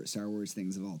favorite Star Wars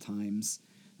things of all times.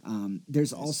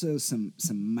 There's also some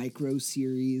micro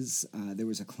series. There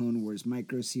was a Clone Wars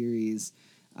micro series.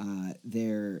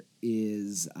 There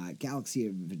is Galaxy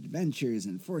of Adventures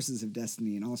and Forces of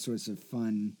Destiny and all sorts of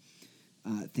fun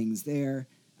things there.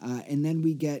 And then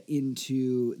we get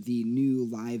into the new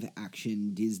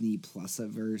live-action Disney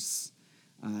Plus-averse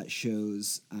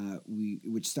shows,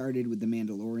 which started with The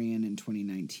Mandalorian in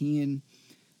 2019,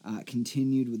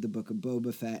 continued with The Book of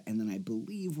Boba Fett, and then I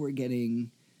believe we're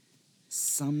getting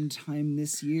sometime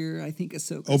this year, I think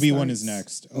Ahsoka Obi-Wan starts. is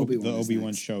next. Obi-Wan the is Obi-Wan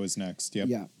next. show is next. Yep.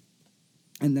 Yeah.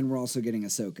 And then we're also getting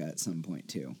Ahsoka at some point,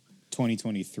 too.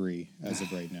 2023 as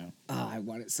of right now. I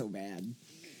want it so bad.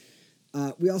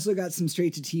 We also got some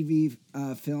straight-to-TV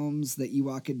films, The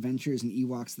Ewok Adventures and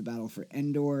Ewoks: The Battle for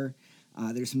Endor.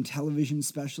 There's some television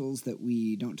specials that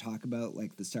we don't talk about,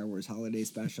 like the Star Wars Holiday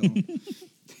Special.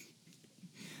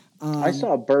 I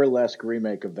saw a burlesque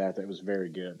remake of that was very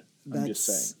good. I'm just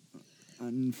That's saying.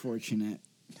 Unfortunate.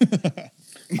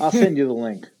 I'll send you the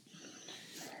link.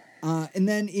 And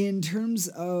then in terms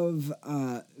of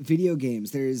video games,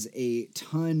 there's a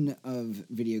ton of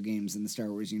video games in the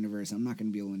Star Wars universe. I'm not going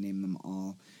to be able to name them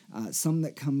all. Some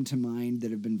that come to mind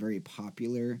that have been very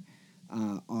popular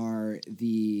are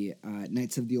the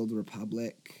Knights of the Old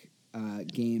Republic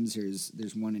games.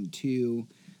 There's 1 and 2.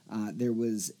 There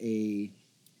was a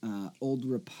Old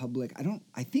Republic.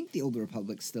 I think the Old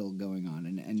Republic's still going on,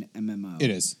 an MMO.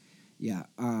 It is. Yeah.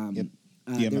 Yep.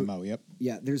 The MMO, yep.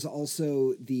 Yeah, there's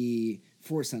also the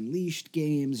Force Unleashed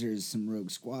games. There's some Rogue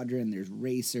Squadron. There's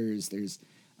Racers. There's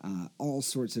all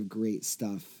sorts of great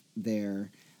stuff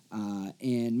there.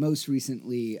 And most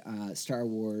recently, Star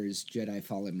Wars Jedi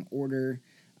Fallen Order,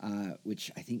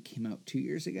 which I think came out 2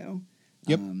 years ago.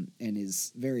 Yep. And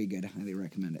is very good. I highly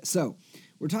recommend it. So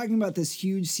we're talking about this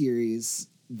huge series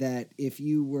that if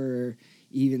you were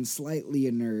even slightly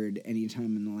a nerd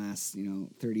anytime in the last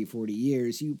 30, 40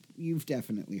 years, you've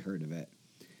definitely heard of it.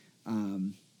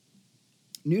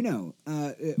 Nuno,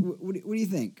 what do you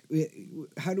think?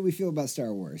 How do we feel about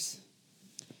Star Wars?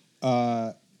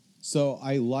 So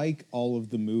I like all of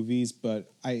the movies,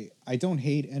 but I don't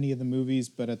hate any of the movies,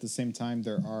 but at the same time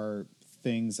there are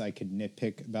things I could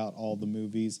nitpick about all the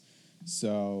movies.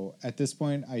 So at this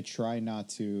point I try not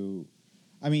to.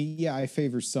 I mean, yeah, I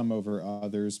favor some over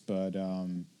others, but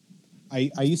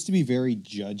I used to be very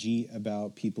judgy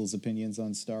about people's opinions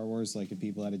on Star Wars, like if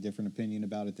people had a different opinion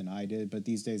about it than I did. But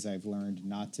these days I've learned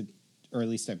not to, or at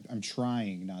least I'm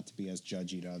trying not to be as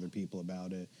judgy to other people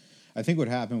about it. I think what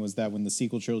happened was that when the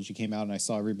sequel trilogy came out and I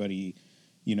saw everybody,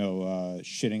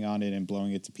 shitting on it and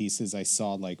blowing it to pieces, I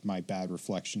saw like my bad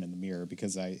reflection in the mirror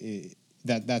because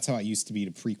that's how I used to be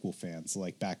to prequel fans,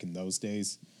 like back in those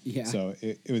days. Yeah. So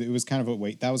it was kind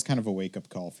of that was kind of a wake up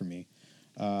call for me.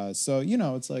 So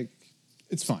it's like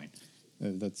it's fine.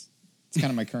 It's kind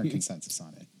of my current consensus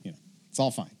on it. It's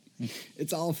all fine.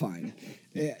 It's all fine,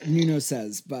 Nuno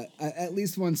says. But at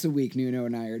least once a week, Nuno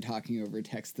and I are talking over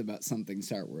text about something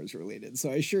Star Wars related. So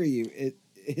I assure you,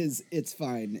 it's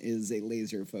fine is a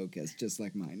laser focus, just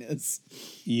like mine is.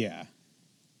 Yeah.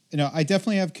 I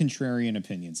definitely have contrarian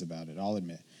opinions about it, I'll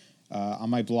admit. On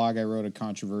my blog, I wrote a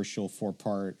controversial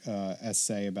 4-part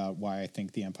essay about why I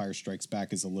think The Empire Strikes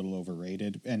Back is a little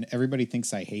overrated. And everybody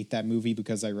thinks I hate that movie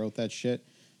because I wrote that shit.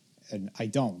 And I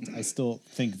don't. I still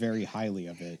think very highly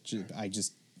of it. I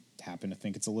just happen to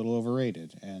think it's a little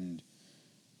overrated. And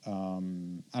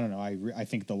I don't know. I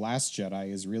think The Last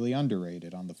Jedi is really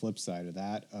underrated on the flip side of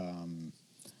that.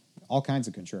 All kinds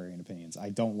of contrarian opinions. I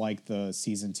don't like the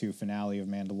season 2 finale of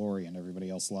Mandalorian. Everybody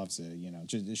else loves it.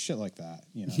 Just shit like that.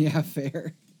 Yeah,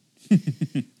 fair.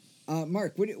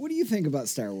 Mark, what do you think about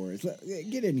Star Wars?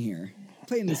 Get in here.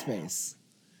 Play in the space.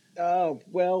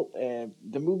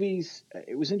 The movies.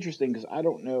 It was interesting because I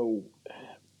don't know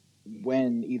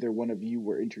when either one of you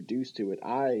were introduced to it.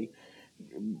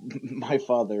 My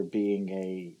father, being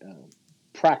a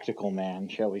practical man,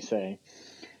 shall we say,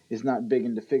 is not big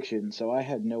into fiction, so I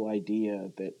had no idea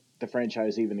that the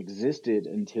franchise even existed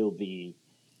until the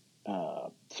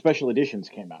special editions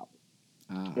came out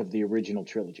of the original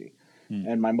trilogy.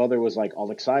 And my mother was like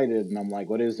all excited, and I'm like,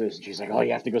 what is this? And she's like, oh,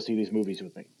 you have to go see these movies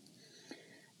with me.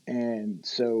 And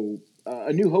so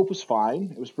A New Hope was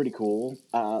fine. It was pretty cool.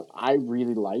 I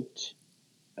really liked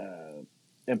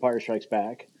Empire Strikes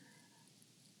Back.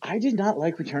 I did not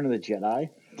like Return of the Jedi.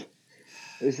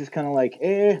 It was just kind of like,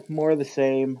 more of the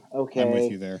same. Okay. I'm with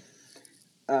you there.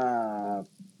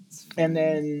 And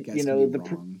then,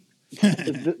 the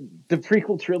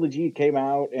prequel trilogy came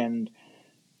out, and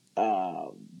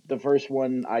the first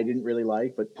one I didn't really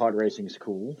like, but pod racing is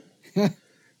cool.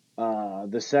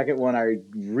 The second one I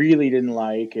really didn't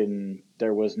like, and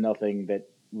there was nothing that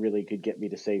really could get me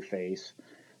to save face.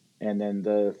 And then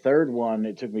the third one,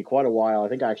 it took me quite a while. I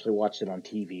think I actually watched it on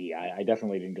TV. I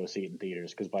definitely didn't go see it in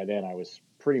theaters because by then I was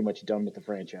pretty much done with the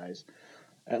franchise,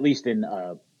 at least in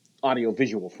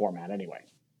audio-visual format anyway.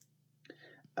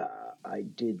 I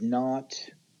did not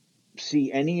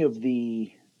see any of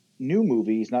the new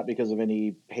movies, not because of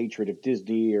any hatred of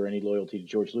Disney or any loyalty to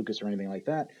George Lucas or anything like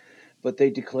that, but they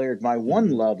declared my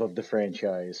one love of the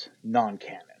franchise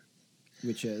non-canon.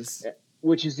 Which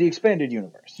is the expanded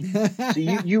universe. So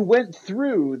you went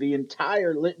through the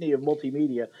entire litany of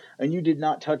multimedia, and you did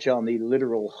not touch on the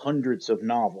literal hundreds of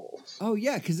novels. Oh,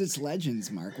 yeah, because it's Legends,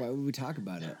 Mark. Why would we talk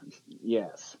about it?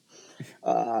 Yes.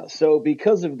 So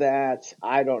because of that,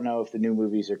 I don't know if the new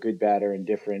movies are good, bad, or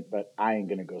indifferent, but I ain't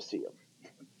going to go see them.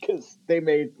 Because they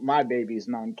made my babies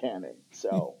non-canon.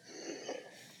 So,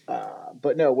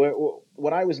 but no,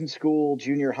 when I was in school,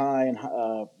 junior high, and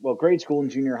grade school and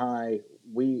junior high,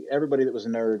 everybody that was a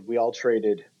nerd, we all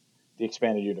traded the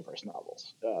expanded universe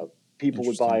novels. People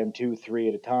would buy them 2, 3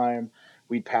 at a time.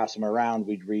 We'd pass them around.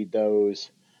 We'd read those.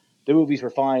 The movies were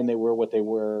fine. They were what they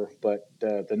were. But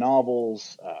the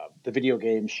novels, the video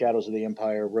games, Shadows of the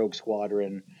Empire, Rogue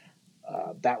Squadron,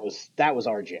 that was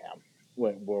our jam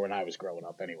when I was growing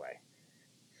up anyway.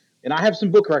 And I have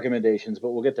some book recommendations,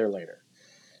 but we'll get there later.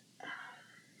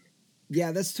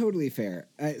 Yeah, that's totally fair.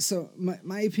 So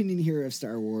my opinion here of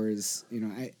Star Wars,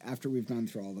 after we've gone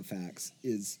through all the facts,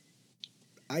 is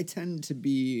I tend to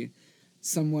be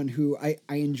someone who I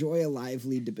enjoy a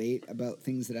lively debate about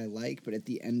things that I like, but at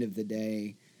the end of the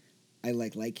day, I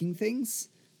like liking things.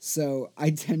 So I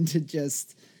tend to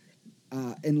just,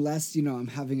 unless, I'm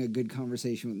having a good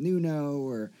conversation with Nuno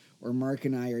or Mark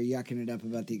and I are yucking it up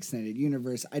about the extended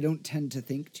universe, I don't tend to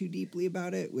think too deeply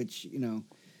about it, which,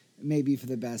 maybe for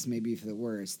the best, maybe for the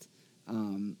worst.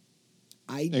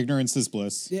 Ignorance is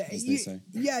bliss, as they say.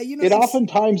 Yeah, it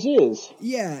oftentimes is.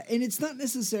 Yeah, and it's not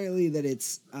necessarily that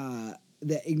it's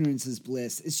that ignorance is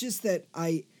bliss. It's just that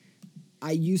I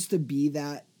used to be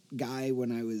that guy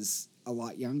when I was a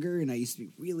lot younger, and I used to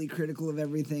be really critical of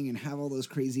everything and have all those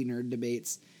crazy nerd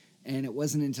debates. And it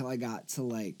wasn't until I got to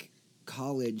like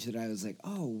college that I was like,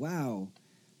 oh wow,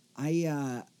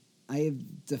 I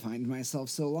have defined myself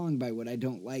so long by what I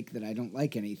don't like that I don't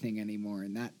like anything anymore,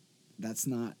 and that's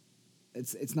not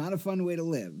it's not a fun way to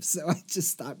live. So I just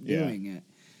stopped doing it.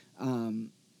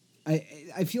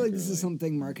 I feel like this is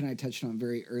something Mark and I touched on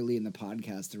very early in the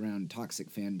podcast around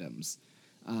toxic fandoms.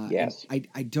 Yes.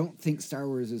 I don't think Star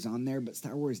Wars is on there, but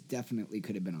Star Wars definitely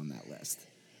could have been on that list.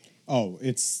 Oh,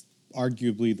 it's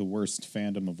arguably the worst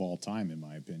fandom of all time, in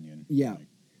my opinion. Yeah.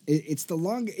 It's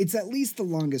at least the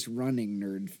longest running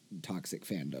nerd toxic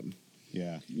fandom.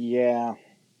 Yeah. Yeah.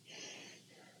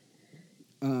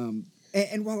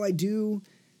 And while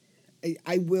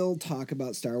I will talk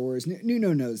about Star Wars.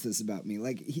 Nuno knows this about me.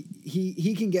 Like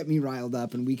he can get me riled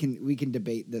up, and we can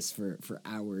debate this for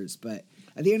hours. But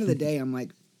at the end of the day, I'm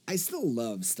like, I still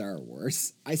love Star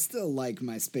Wars. I still like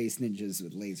my space ninjas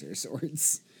with laser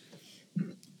swords.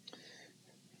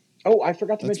 Oh, I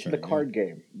forgot to mention the card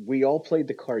game. We all played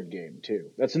the card game,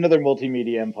 too. That's another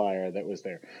multimedia empire that was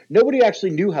there. Nobody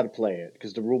actually knew how to play it,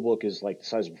 because the rule book is like the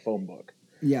size of a phone book.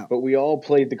 Yeah. But we all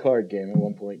played the card game at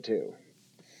one point, too.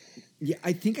 Yeah,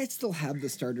 I think I still have the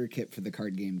starter kit for the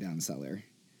card game down cellar.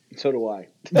 So do I.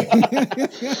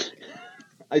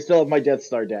 I still have my Death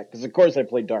Star deck, because of course I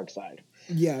played Darkside.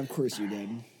 Yeah, of course you did.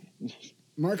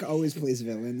 Mark always plays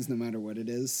villains, no matter what it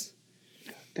is.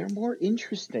 They're more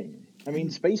interesting. I mean,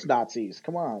 space Nazis.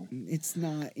 Come on. It's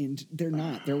not. They're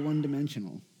not. They're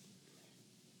one-dimensional.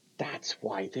 That's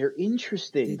why they're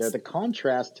interesting. They're the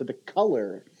contrast to the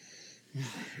color.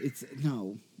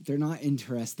 No. They're not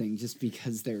interesting just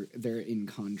because they're in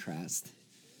contrast.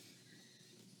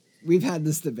 We've had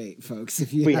this debate, folks.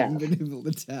 If you haven't been able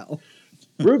to tell,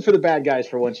 root for the bad guys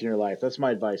for once in your life. That's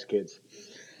my advice, kids.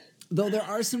 Though there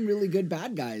are some really good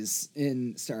bad guys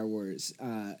in Star Wars.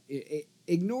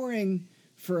 Ignoring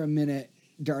for a minute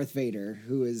Darth Vader,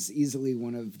 who is easily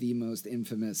one of the most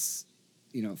infamous,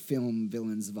 film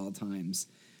villains of all times.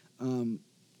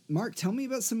 Mark, tell me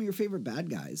about some of your favorite bad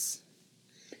guys.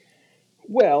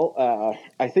 Well,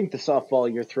 I think the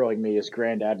softball you're throwing me is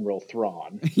Grand Admiral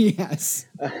Thrawn. Yes.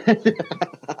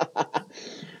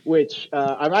 Which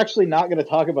I'm actually not going to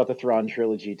talk about the Thrawn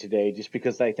trilogy today, just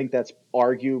because I think that's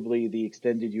arguably the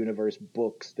extended universe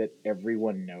books that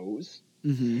everyone knows.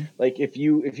 Mm-hmm. Like if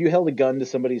you held a gun to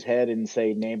somebody's head and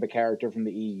say name a character from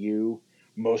the EU,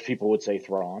 most people would say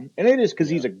Thrawn, and it is because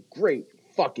he's a great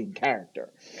fucking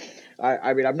character.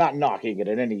 I mean, I'm not knocking it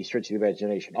in any stretch of the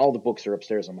imagination. All the books are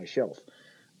upstairs on my shelf.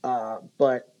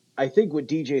 But I think what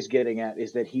DJ's getting at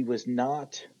is that he was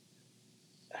not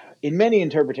in many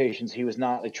interpretations, he was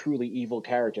not a truly evil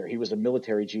character. He was a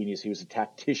military genius. He was a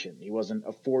tactician. He wasn't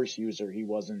a force user. He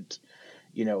wasn't,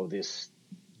 this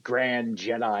grand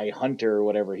Jedi hunter or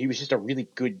whatever. He was just a really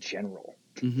good general.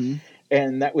 Mm-hmm.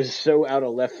 And that was so out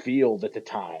of left field at the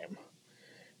time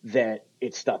that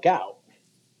it stuck out.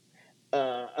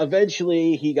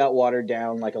 Eventually, he got watered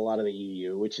down like a lot of the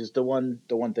EU, which is the one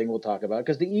thing we'll talk about,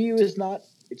 because the EU is not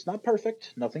it's not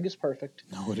perfect. Nothing is perfect.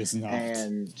 No, it is not.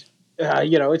 And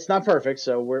it's not perfect,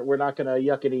 so we're not going to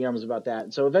yuck any yums about that.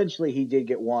 And so eventually, he did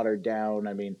get watered down.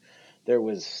 I mean, there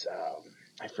was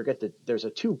I forget that there's a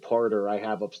two-parter I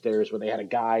have upstairs where they had a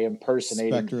guy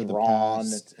impersonating Spectre of the Thrawn.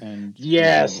 Past and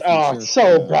Yes, oh, it's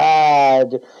so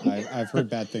bad. I've heard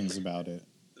bad things about it.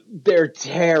 They're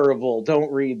terrible.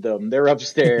 Don't read them. They're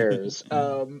upstairs.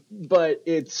 But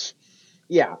it's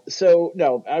So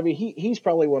no, I mean he's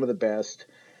probably one of the best.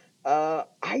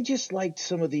 I just liked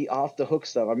some of the off the hook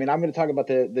stuff. I mean, I'm going to talk about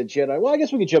the Jedi. Well, I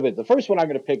guess we could jump in. The first one I'm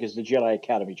going to pick is the Jedi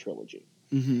Academy trilogy,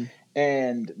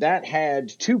 and that had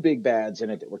two big bads in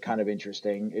it that were kind of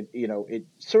interesting. It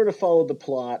sort of followed the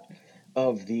plot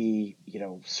of the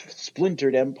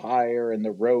splintered empire and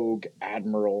the rogue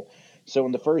admiral. So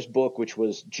in the first book, which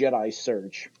was Jedi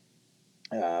Search,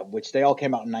 which they all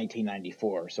came out in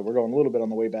 1994, so we're going a little bit on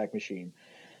the Wayback Machine.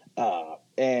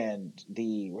 And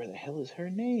where the hell is her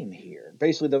name here?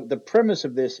 Basically, the premise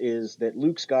of this is that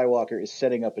Luke Skywalker is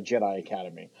setting up a Jedi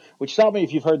Academy. Which, stop me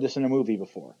if you've heard this in a movie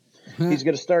before. He's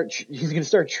going to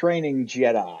start training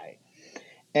Jedi.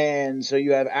 And so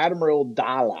you have Admiral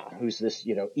Dala, who's this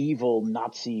evil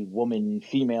Nazi woman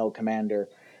female commander.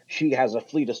 She has a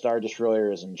fleet of Star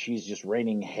Destroyers, and she's just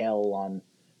raining hell on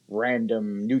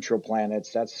random neutral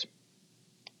planets.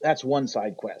 That's one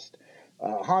side quest.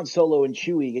 Han Solo and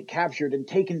Chewie get captured and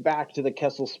taken back to the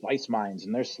Kessel spice mines,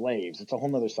 and they're slaves. It's a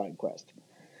whole other side quest.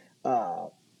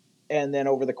 And then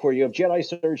over the course, you have Jedi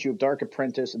Search, you have Dark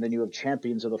Apprentice, and then you have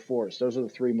Champions of the Force. Those are the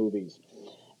three movies.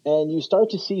 And you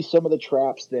start to see some of the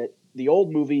traps that the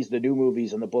old movies, the new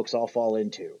movies, and the books all fall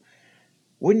into.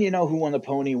 Wouldn't you know who won the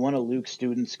pony? One of Luke's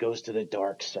students goes to the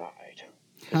dark side.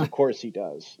 Because of course he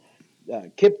does.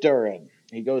 Kip Durin,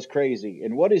 he goes crazy.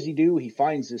 And what does he do? He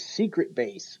finds this secret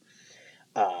base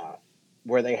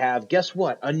where they have, guess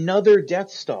what? Another Death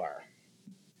Star.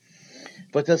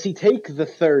 But does he take the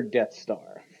third Death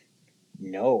Star?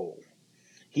 No.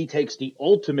 He takes the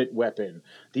ultimate weapon,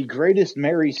 the greatest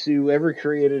Mary Sue ever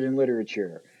created in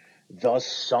literature, the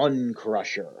Sun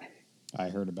Crusher. I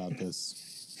heard about this.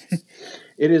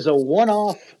 It is a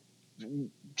one-off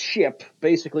ship,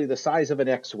 basically the size of an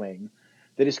X-Wing,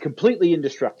 that is completely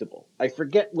indestructible. I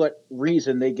forget what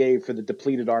reason they gave for the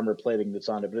depleted armor plating that's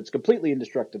on it, but it's completely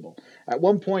indestructible. At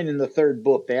one point in the third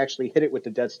book, they actually hit it with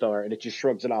the Death Star, and it just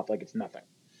shrugs it off like it's nothing.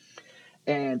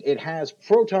 And it has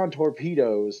proton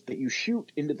torpedoes that you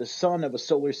shoot into the sun of a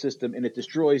solar system, and it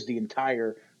destroys the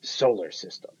entire solar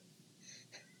system.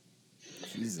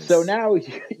 Jesus. So now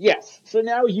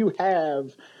you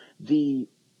have the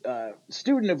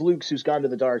student of Luke's who's gone to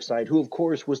the dark side, who, of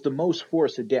course, was the most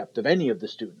Force adept of any of the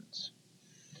students,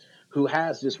 who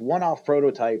has this one-off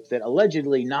prototype that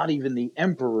allegedly not even the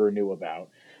Emperor knew about.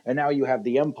 And now you have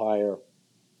the Empire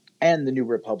and the New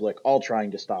Republic all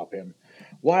trying to stop him.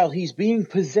 While he's being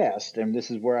possessed, and this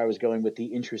is where I was going with the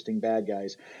interesting bad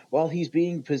guys, while he's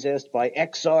being possessed by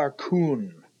Exar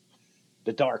Kun,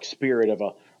 the dark spirit of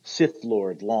a Sith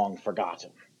Lord long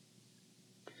forgotten.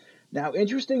 Now,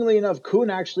 interestingly enough, Kun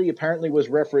actually apparently was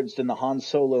referenced in the Han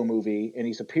Solo movie, and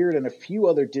he's appeared in a few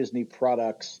other Disney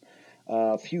products,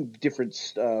 a few different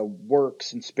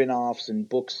works and spin-offs and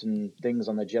books and things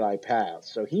on the Jedi path.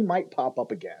 So he might pop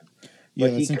up again. Yeah,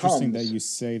 that's interesting that you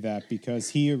say that, because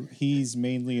he's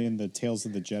mainly in the Tales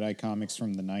of the Jedi comics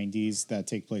from the 90s that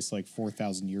take place like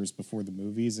 4,000 years before the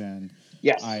movies. And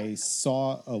yes, I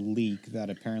saw a leak that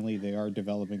apparently they are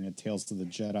developing a Tales of the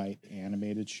Jedi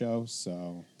animated show.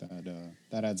 So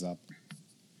that adds up.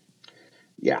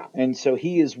 Yeah, and so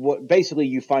he is what basically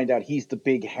you find out he's the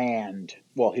big hand.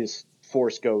 Well, his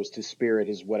force goes to spirit,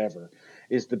 his whatever,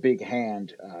 is the big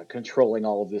hand controlling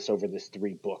all of this over this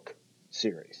 3-book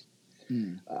series.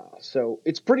 So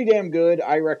it's pretty damn good.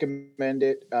 I recommend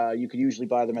it. You could usually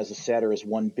buy them as a set or as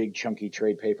one big chunky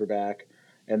trade paperback,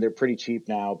 and they're pretty cheap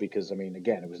now because, I mean,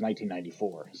 again, it was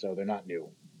 1994, so they're not new.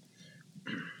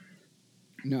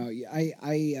 No,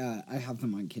 I have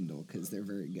them on Kindle because they're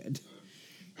very good.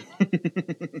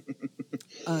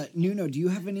 Nuno, do you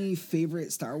have any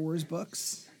favorite Star Wars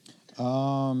books?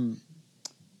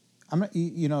 I'm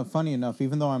not, funny enough,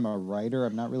 even though I'm a writer,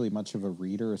 I'm not really much of a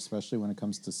reader, especially when it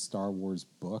comes to Star Wars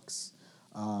books.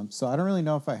 So I don't really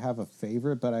know if I have a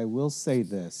favorite, but I will say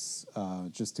this,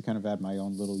 just to kind of add my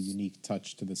own little unique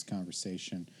touch to this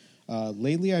conversation.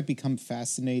 Lately, I've become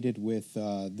fascinated with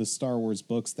the Star Wars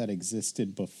books that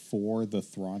existed before the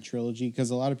Thrawn trilogy, because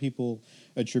a lot of people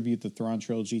attribute the Thrawn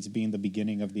trilogy to being the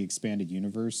beginning of the expanded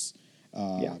universe.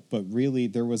 But really,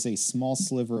 there was a small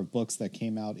sliver of books that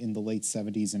came out in the late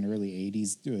 70s and early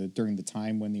 80s during the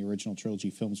time when the original trilogy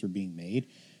films were being made,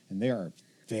 and they are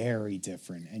very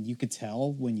different. And you could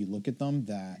tell when you look at them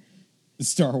that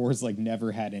Star Wars like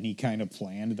never had any kind of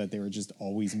plan, that they were just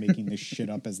always making this shit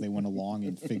up as they went along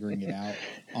and figuring it out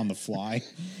on the fly.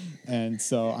 And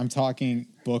so I'm talking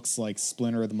books like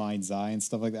Splinter of the Mind's Eye and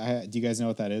stuff like that. Do you guys know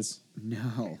what that is?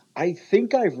 No. I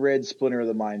think I've read Splinter of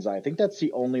the Mind's Eye. I think that's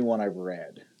the only one I've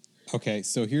read. Okay,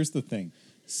 so here's the thing.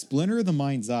 Splinter of the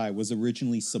Mind's Eye was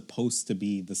originally supposed to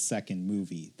be the second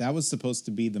movie. That was supposed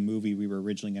to be the movie we were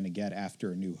originally going to get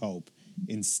after A New Hope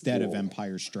instead of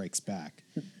Empire Strikes Back.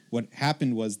 What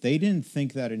happened was they didn't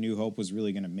think that A New Hope was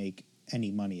really going to make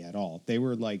any money at all. They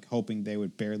were like hoping they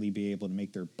would barely be able to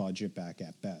make their budget back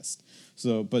at best.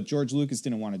 So, but George Lucas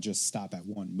didn't want to just stop at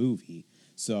one movie.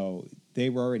 So they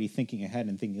were already thinking ahead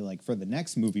and thinking like, for the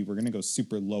next movie, we're going to go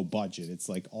super low budget. It's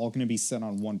like all going to be set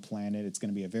on one planet. It's going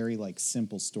to be a very like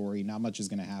simple story. Not much is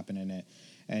going to happen in it.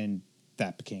 And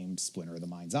that became Splinter of the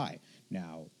Mind's Eye.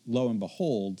 Now, lo and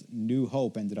behold, New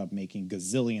Hope ended up making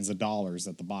gazillions of dollars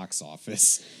at the box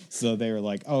office. So they were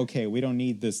like, okay, we don't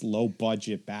need this low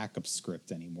budget backup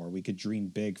script anymore. We could dream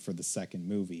big for the second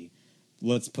movie.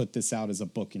 Let's put this out as a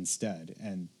book instead.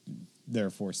 And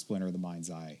therefore, Splinter of the Mind's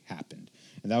Eye happened.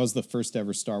 And that was the first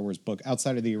ever Star Wars book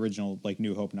outside of the original like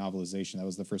New Hope novelization. That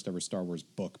was the first ever Star Wars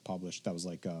book published. That was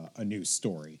like a new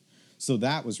story. So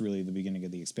that was really the beginning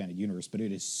of the expanded universe. But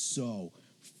it is so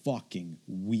fucking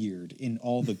weird in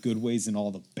all the good ways and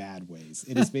all the bad ways.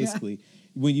 It is basically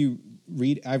when you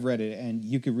read, I've read it, and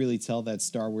you could really tell that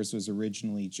Star Wars was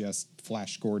originally just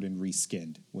Flash Gordon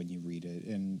reskinned when you read it.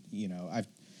 And you know,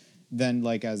 then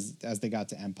like as they got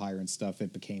to Empire and stuff,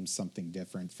 it became something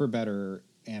different, for better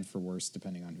and for worse,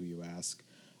 depending on who you ask.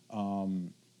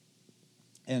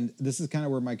 And this is kind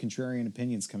of where my contrarian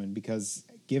opinions come in, because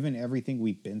given everything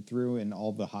we've been through and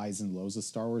all the highs and lows of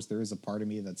Star Wars, there is a part of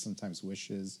me that sometimes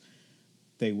wishes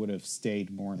they would have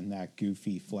stayed more in that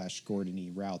goofy Flash Gordon-y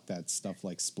route that stuff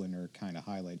like Splinter kind of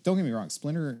highlight. Don't get me wrong,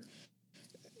 Splinter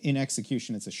in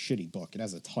execution, it's a shitty book. It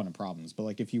has a ton of problems. But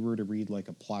like if you were to read like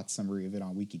a plot summary of it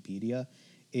on Wikipedia,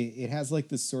 it has like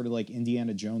this sort of like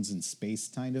Indiana Jones in space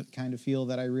kind of feel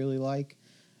that I really like.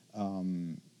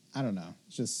 I don't know.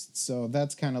 Just so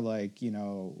that's kind of like, you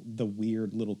know, the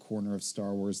weird little corner of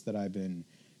Star Wars that I've been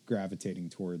gravitating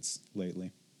towards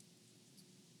lately.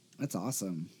 That's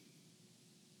awesome.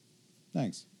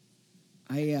 Thanks.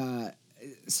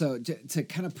 So to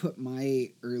kind of put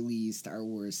my early Star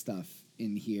Wars stuff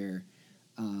in here,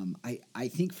 I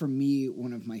think for me,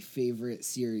 one of my favorite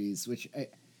series, which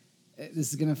this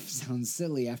is going to sound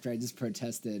silly after I just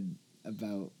protested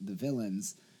about the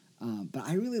villains, but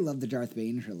I really love the Darth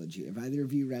Bane trilogy. Have either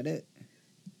of you read it?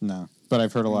 No, but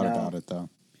I've heard a lot about it, though.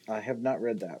 I have not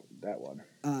read that one.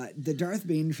 The Darth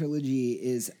Bane trilogy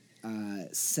is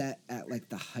set at like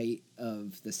the height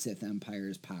of the Sith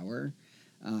Empire's power.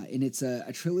 And it's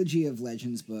a trilogy of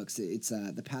Legends books. It's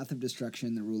The Path of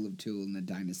Destruction, The Rule of Two, and The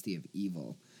Dynasty of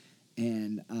Evil.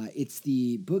 And it's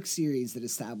the book series that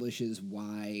establishes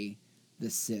why the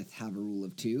Sith have a rule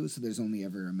of two, so there's only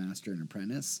ever a master and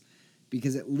apprentice.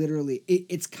 Because it literally,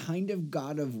 it's kind of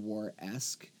God of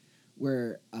War-esque,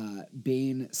 where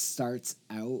Bane starts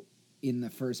out in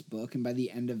the first book, and by the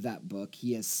end of that book,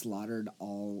 he has slaughtered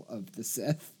all of the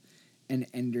Sith and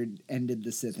ended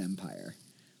the Sith Empire.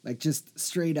 Like, just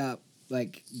straight up,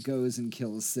 like, goes and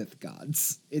kills Sith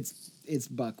gods. It's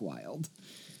buck wild.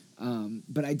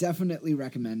 But I definitely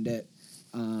recommend it.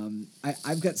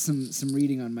 I've got some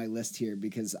reading on my list here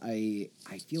because I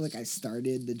feel like I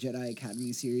started the Jedi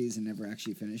Academy series and never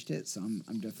actually finished it, so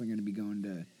I'm definitely going to be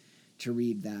going to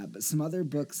read that. But some other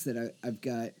books that I've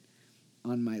got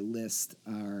on my list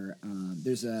are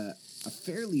there's a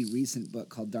fairly recent book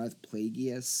called Darth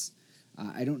Plagueis.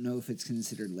 I don't know if it's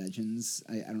considered Legends.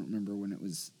 I don't remember when it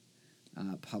was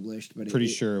published, but pretty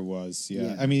sure it was.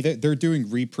 Yeah. I mean, they're doing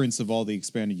reprints of all the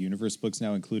expanded universe books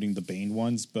now, including the Bane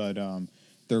ones, but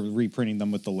they're reprinting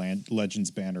them with the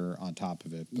Legends banner on top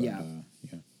of it.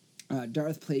 But,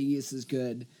 Darth Plagueis is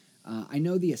good. I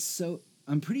know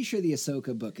I'm pretty sure the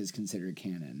Ahsoka book is considered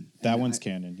canon. That one's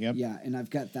canon. Yep. Yeah, and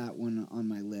I've got that one on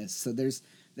my list. So there's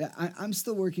that. I'm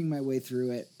still working my way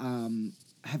through it.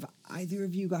 Have either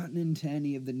of you gotten into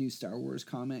any of the new Star Wars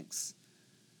comics?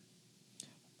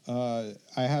 I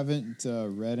haven't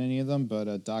read any of them,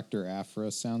 but Dr.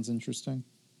 Aphra sounds interesting.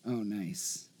 Oh,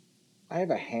 nice. I have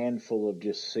a handful of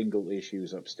just single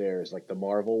issues upstairs, like the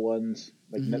Marvel ones.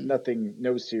 Like nothing,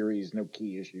 no series, no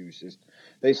key issues. Just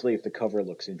basically, if the cover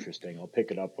looks interesting, I'll pick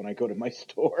it up when I go to my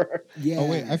store. Yeah. Oh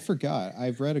wait, I forgot.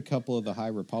 I've read a couple of the High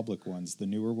Republic ones, the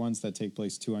newer ones that take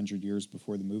place 200 years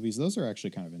before the movies. Those are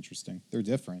actually kind of interesting. They're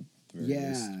different. At the very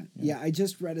least. Yeah. I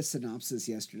just read a synopsis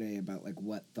yesterday about like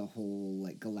what the whole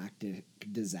like galactic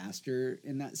disaster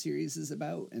in that series is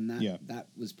about, and that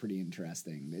was pretty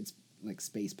interesting. It's like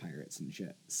space pirates and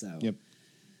shit. So yep.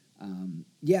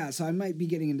 So I might be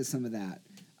getting into some of that.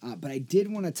 But I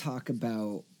did want to talk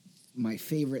about my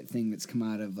favorite thing that's come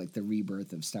out of like the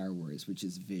rebirth of Star Wars, which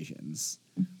is Visions.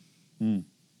 Nuno,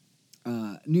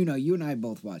 you and I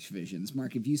both watched Visions.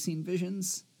 Mark, have you seen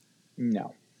Visions?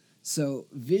 No. So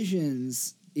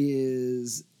Visions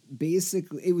was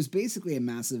basically a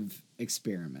massive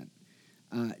experiment.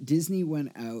 Disney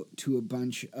went out to a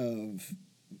bunch of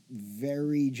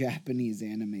very Japanese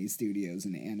anime studios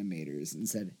and animators and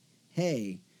said,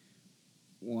 hey,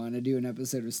 want to do an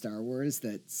episode of Star Wars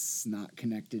that's not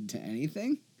connected to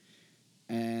anything?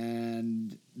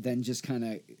 And then just kind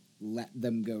of let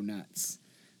them go nuts.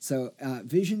 So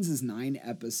Visions is 9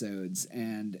 episodes,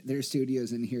 and there's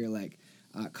studios in here like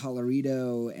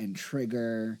Colorido and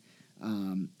Trigger,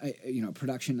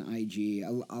 Production IG,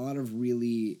 a lot of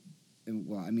really,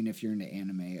 well, I mean, if you're into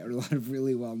anime, a lot of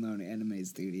really well-known anime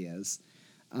studios.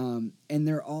 And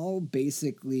they're all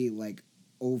basically like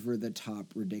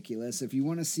over-the-top ridiculous. If you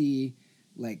want to see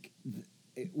like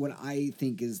what I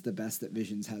think is the best that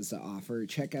Visions has to offer,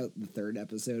 check out the 3rd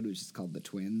episode, which is called The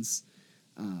Twins.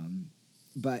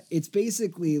 But it's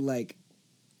basically like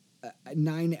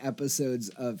 9 episodes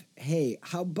of, hey,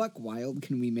 how buck wild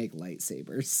can we make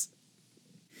lightsabers?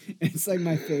 It's like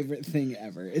my favorite thing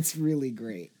ever. It's really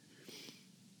great.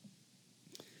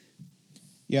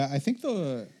 Yeah, I think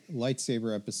the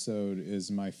lightsaber episode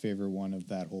is my favorite one of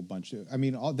that whole bunch. I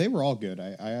mean, they were all good.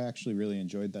 I actually really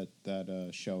enjoyed that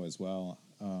show as well,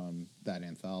 that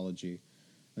anthology.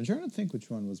 I'm trying to think which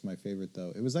one was my favorite,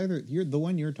 though. It was either the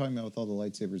one you're talking about with all the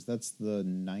lightsabers. That's the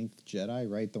 9th Jedi,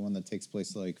 right? The one that takes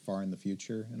place like far in the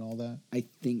future and all that. I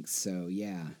think so.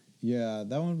 Yeah. Yeah,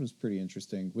 that one was pretty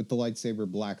interesting with the lightsaber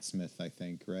blacksmith, I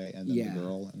think, right? And then the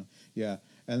girl.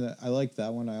 And I liked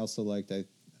that one. I also liked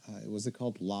was it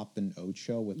called Lop and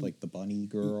Ocho with like the bunny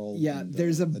girl? Yeah,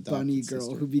 there's a bunny girl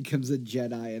sister who becomes a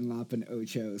Jedi in Lop and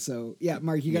Ocho. So yeah,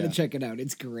 Mark, you got to check it out.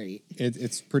 It's great.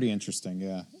 It's pretty interesting.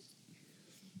 Yeah.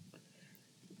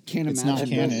 Can't it's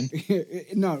imagine. Not canon.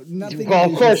 No, nothing. Well,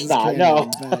 of course not. Canon,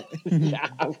 no, but yeah,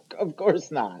 of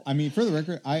course not. I mean, for the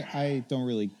record, I don't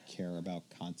really care about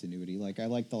continuity. Like, I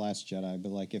like The Last Jedi, but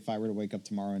like, if I were to wake up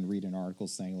tomorrow and read an article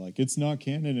saying like it's not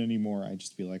canon anymore, I'd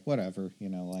just be like, whatever. You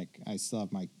know, like I still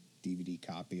have my DVD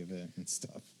copy of it and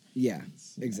stuff. Yeah,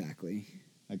 exactly.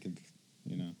 I could.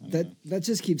 That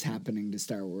just keeps happening to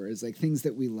Star Wars. Like things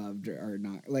that we loved are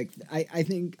not like I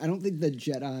don't think the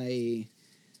Jedi.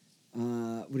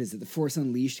 What is it? The Force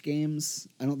Unleashed games.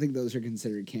 I don't think those are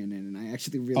considered canon, and I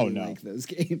actually really like those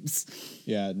games.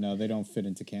 Yeah, no, they don't fit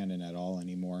into canon at all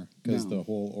anymore because the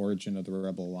whole origin of the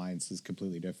Rebel Alliance is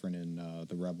completely different in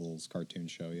the Rebels cartoon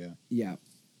show. Yeah. Yeah.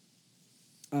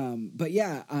 But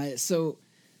yeah, so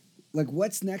like,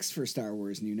 what's next for Star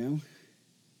Wars, Nuno?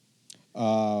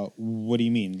 What do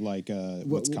you mean? Like,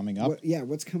 what's coming up?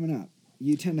 What's coming up?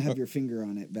 You tend to have your finger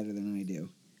on it better than I do.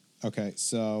 Okay,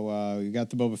 so we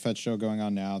got the Boba Fett show going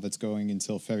on now. That's going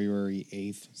until February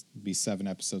 8th. It'll be 7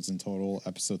 episodes in total.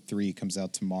 Episode 3 comes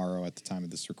out tomorrow at the time of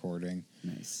this recording.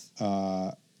 Nice.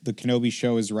 The Kenobi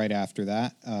show is right after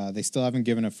that. They still haven't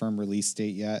given a firm release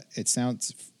date yet. It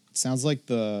sounds like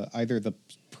either the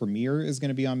premiere is going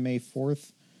to be on May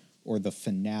 4th or the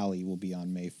finale will be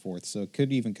on May 4th. So it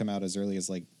could even come out as early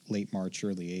as like late March,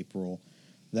 early April.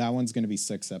 That one's going to be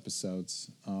 6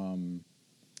 episodes.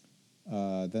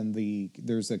 Then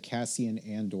there's a Cassian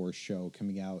Andor show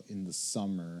coming out in the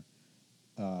summer.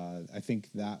 I think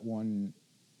that one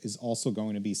is also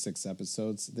going to be 6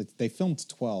 episodes. They filmed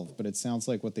 12, but it sounds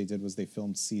like what they did was they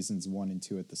filmed seasons 1 and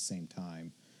 2 at the same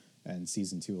time, and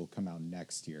season 2 will come out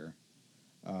next year.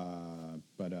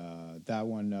 But that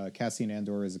one, Cassian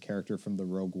Andor is a character from the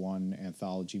Rogue One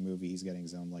anthology movie. He's getting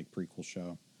his own like prequel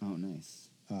show. Oh, nice.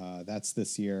 That's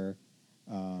this year.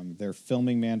 They're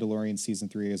filming Mandalorian season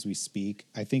 3 as we speak.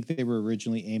 I think they were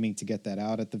originally aiming to get that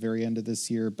out at the very end of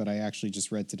this year, but I actually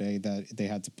just read today that they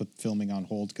had to put filming on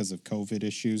hold because of COVID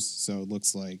issues. So it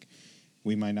looks like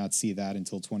we might not see that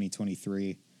until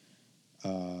 2023.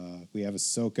 We have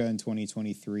Ahsoka in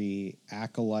 2023.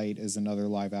 Acolyte is another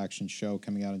live action show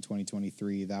coming out in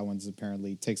 2023. That one's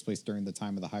apparently takes place during the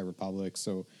time of the High Republic.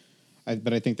 So,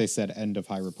 but I think they said end of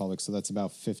High Republic. So that's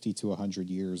about 50 to 100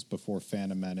 years before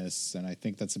Phantom Menace. And I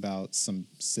think that's about some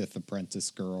Sith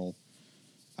apprentice girl.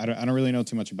 I don't really know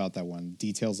too much about that one.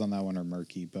 Details on that one are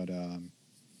murky, but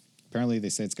apparently they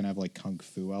say it's going to have like kung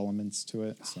fu elements to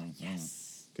it. So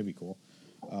yes. Could be cool.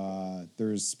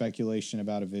 There's speculation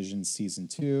about a Vision season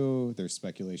 2. There's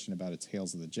speculation about a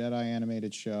Tales of the Jedi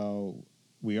animated show.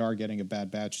 We are getting a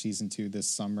Bad Batch season 2 this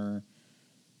summer.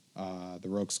 The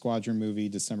Rogue Squadron movie,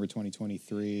 December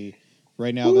 2023.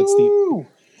 Right now, that's the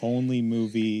only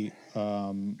movie.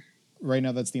 Right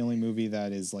now, that's the only movie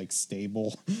that is like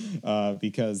stable,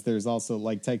 because there's also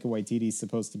like Taika Waititi's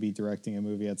supposed to be directing a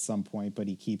movie at some point, but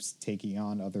he keeps taking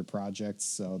on other projects,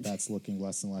 so that's looking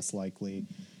less and less likely.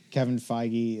 Kevin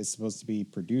Feige is supposed to be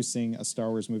producing a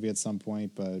Star Wars movie at some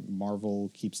point, but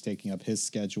Marvel keeps taking up his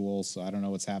schedule, so I don't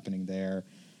know what's happening there.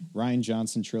 Rian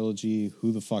Johnson trilogy,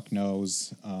 who the fuck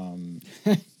knows?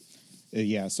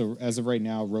 Yeah, so as of right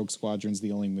now, Rogue Squadron's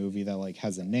the only movie that like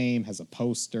has a name, has a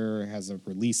poster, has a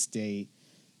release date.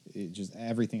 It just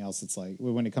everything else, it's like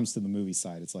when it comes to the movie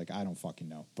side, it's like I don't fucking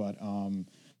know. But on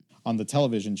the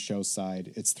television show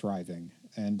side, it's thriving,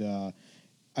 and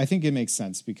I think it makes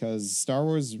sense because Star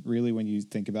Wars, really, when you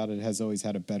think about it, has always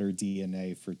had a better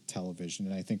DNA for television,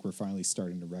 and I think we're finally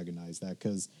starting to recognize that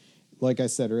because, like I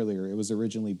said earlier, it was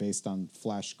originally based on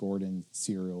Flash Gordon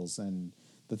serials, and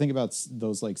the thing about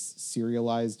those like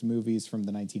serialized movies from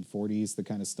the 1940s, the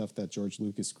kind of stuff that George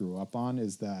Lucas grew up on,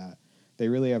 is that they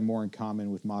really have more in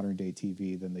common with modern day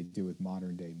TV than they do with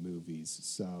modern day movies.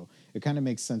 So it kind of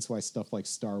makes sense why stuff like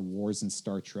Star Wars and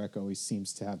Star Trek always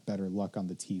seems to have better luck on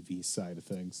the TV side of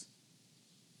things.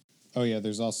 Oh yeah,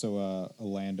 there's also a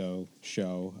Lando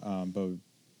show, but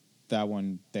that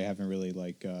one they haven't really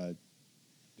like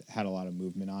had a lot of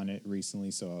movement on it recently,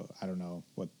 so I don't know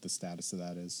what the status of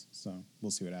that is. So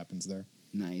we'll see what happens there.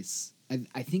 Nice.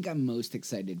 I think I'm most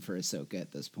excited for Ahsoka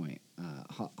at this point.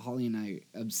 Holly and I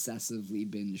obsessively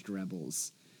binged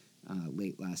Rebels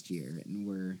late last year,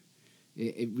 and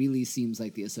it really seems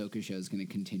like the Ahsoka show is going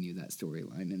to continue that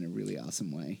storyline in a really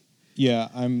awesome way. Yeah,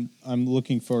 I'm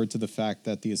looking forward to the fact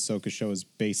that the Ahsoka show is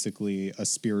basically a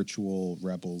spiritual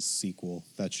Rebels sequel.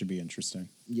 That should be interesting.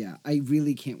 Yeah, I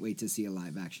really can't wait to see a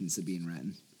live-action Sabine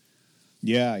Wren.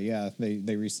 Yeah,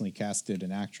 they recently casted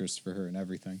an actress for her and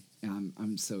everything.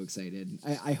 I'm so excited.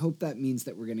 I hope that means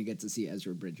that we're going to get to see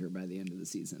Ezra Bridger by the end of the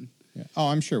season. Yeah. Oh,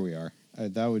 I'm sure we are.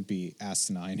 That would be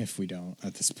asinine if we don't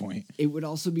at this point. It would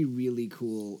also be really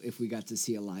cool if we got to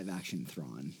see a live-action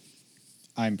Thrawn.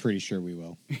 I'm pretty sure we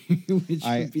will. Which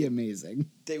would be amazing.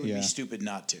 They would be stupid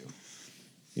not to.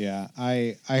 Yeah,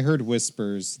 I heard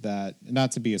whispers that,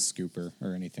 not to be a scooper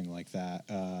or anything like that,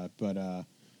 but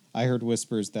I heard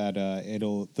whispers that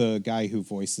the guy who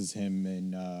voices him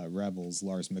in Rebels,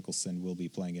 Lars Mikkelsen, will be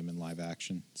playing him in live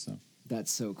action. So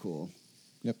that's so cool.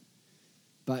 Yep.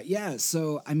 But yeah,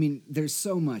 so I mean, there's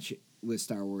so much with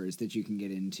Star Wars that you can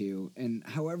get into, and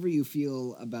however you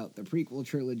feel about the prequel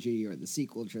trilogy or the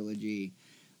sequel trilogy,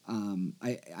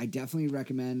 I definitely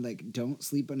recommend, like, don't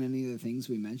sleep on any of the things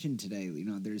we mentioned today. You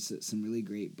know, there's some really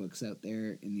great books out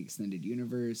there in the extended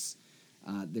universe.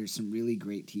 There's some really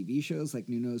great TV shows, like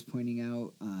Nuno's pointing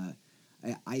out.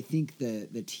 I think the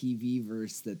TV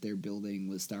verse that they're building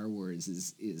with Star Wars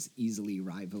is easily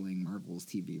rivaling Marvel's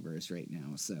TV verse right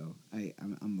now. So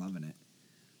I'm loving it.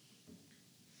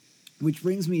 Which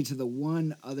brings me to the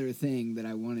one other thing that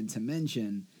I wanted to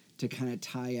mention to kind of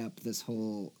tie up this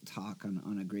whole talk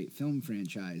on a great film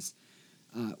franchise,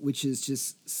 which is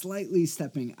just slightly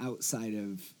stepping outside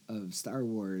of Star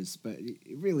Wars, but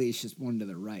it really is just one to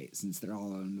the right since they're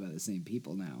all owned by the same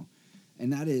people now.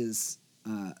 And that is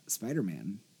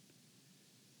Spider-Man.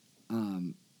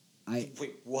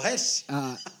 Wait, what?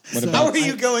 How are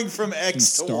you going from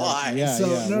X to Y? Yeah,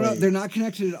 no, they're not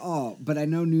connected at all. But I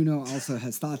know Nuno also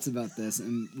has thoughts about this,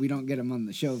 and we don't get him on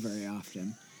the show very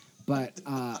often. But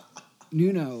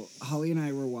Nuno, Holly and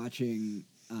I were watching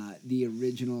the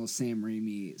original Sam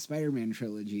Raimi Spider-Man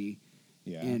trilogy,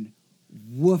 and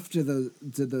woof, do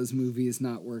those movies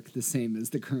not work the same as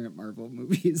the current Marvel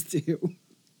movies do?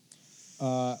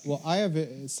 Well, I have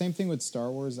same thing with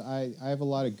Star Wars. I have a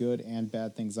lot of good and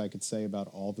bad things I could say about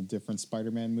all the different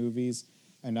Spider-Man movies,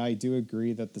 and I do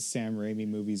agree that the Sam Raimi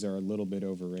movies are a little bit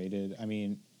overrated. I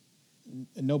mean,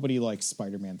 nobody likes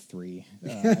Spider-Man 3.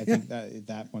 I think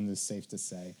that one is safe to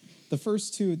say. The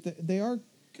first two, they are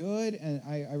good, and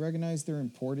I recognize their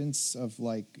importance of,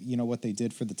 like, you know, what they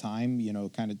did for the time, you know,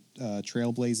 kind of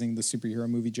trailblazing the superhero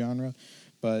movie genre.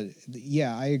 But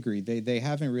yeah, I agree. They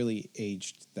haven't really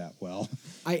aged that well.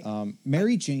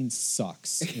 Mary Jane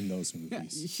sucks in those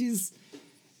movies. She's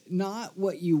not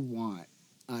what you want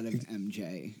out of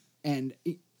MJ, and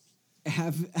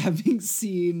having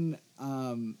seen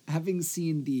the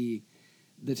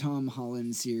Tom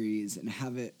Holland series and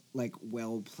have it like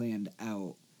well planned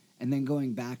out, and then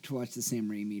going back to watch the Sam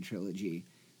Raimi trilogy,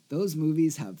 those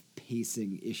movies have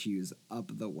pacing issues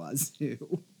up the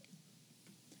wazoo.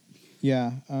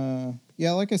 Yeah,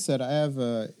 like I said, I have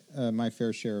my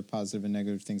fair share of positive and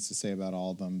negative things to say about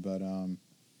all of them, but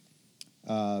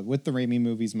with the Raimi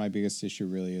movies, my biggest issue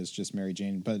really is just Mary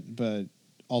Jane, but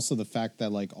also the fact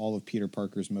that like all of Peter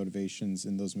Parker's motivations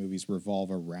in those movies revolve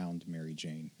around Mary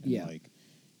Jane. And, like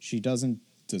she doesn't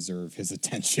deserve his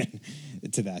attention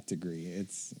to that degree.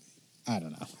 It's, I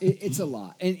don't know. It's a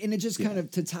lot, and it just kind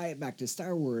of, to tie it back to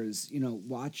Star Wars,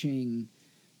 watching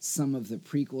some of the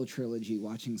prequel trilogy,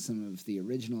 watching some of the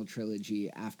original trilogy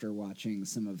after watching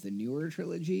some of the newer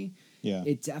trilogy. Yeah.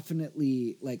 It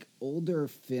definitely, like, older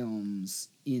films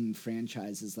in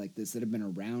franchises like this that have been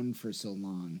around for so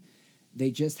long, they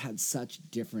just had such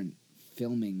different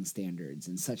filming standards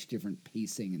and such different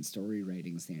pacing and story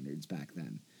writing standards back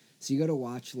then. So you go to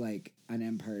watch, like, an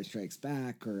Empire Strikes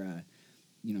Back or a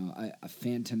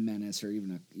Phantom Menace or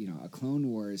even a Clone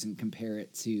Wars and compare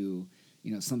it to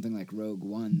something like Rogue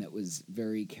One that was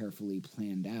very carefully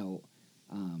planned out.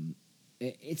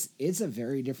 It's a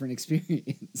very different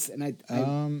experience, and I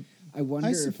wonder.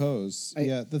 I suppose,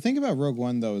 the thing about Rogue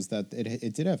One though is that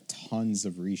it did have tons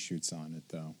of reshoots on it,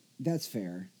 though. That's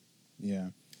fair. Yeah,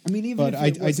 I mean,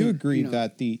 I do agree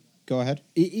that go ahead.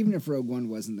 Even if Rogue One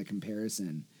wasn't the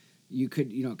comparison, you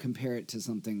could compare it to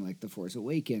something like The Force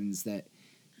Awakens that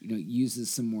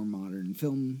uses some more modern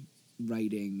film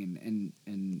writing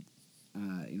and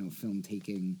film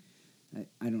taking.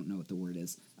 I don't know what the word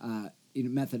is.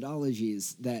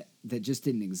 Methodologies that just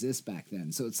didn't exist back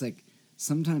then. So it's like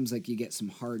sometimes like you get some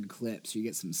hard clips, you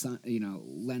get some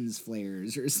lens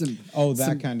flares or some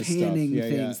that kind of stuff.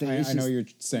 Yeah. I know what you're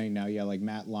saying now. Yeah, like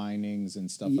matte linings and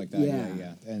stuff like that.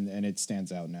 Yeah. And it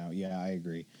stands out now. Yeah, I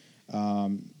agree.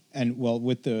 And well,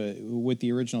 with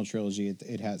the original trilogy,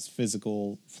 it has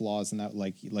physical flaws in that,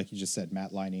 like you just said,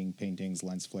 matte lining, paintings,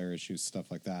 lens flare issues,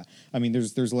 stuff like that. I mean,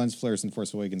 there's lens flares in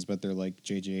Force Awakens, but they're like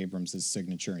J.J. Abrams'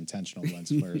 signature intentional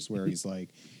lens flares, where he's like,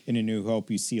 in A New Hope,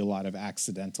 you see a lot of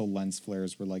accidental lens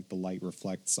flares where like the light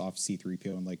reflects off C-3PO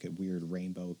in like a weird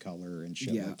rainbow color and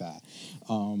shit like that.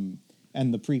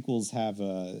 And the prequels have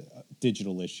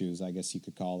digital issues, I guess you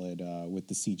could call it, with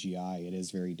the CGI. It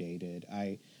is very dated.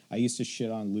 I used to shit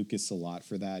on Lucas a lot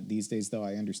for that. These days, though,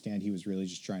 I understand he was really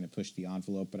just trying to push the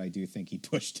envelope, but I do think he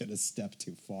pushed it a step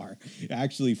too far.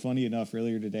 Actually, funny enough,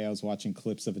 earlier today I was watching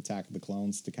clips of Attack of the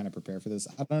Clones to kind of prepare for this.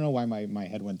 I don't know why my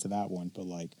head went to that one, but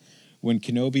like when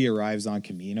Kenobi arrives on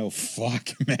Kamino,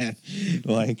 fuck, man.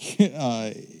 Like,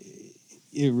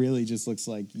 it really just looks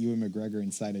like Ewan McGregor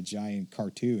inside a giant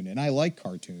cartoon. And I like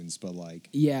cartoons, but like...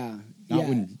 Not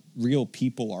when real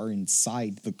people are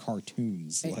inside the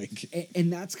cartoons.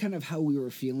 And that's kind of how we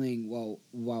were feeling while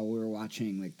we were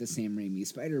watching like the Sam Raimi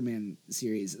Spider-Man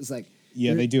series. It's like...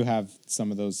 Yeah, they do have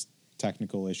some of those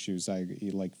technical issues.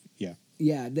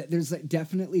 Yeah, there's like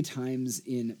definitely times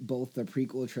in both the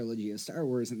prequel trilogy of Star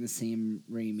Wars and the Sam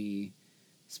Raimi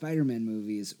Spider-Man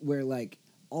movies where like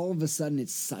all of a sudden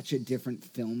it's such a different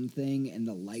film thing and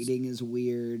the lighting is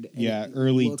weird. And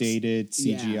early dated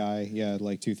CGI. Yeah,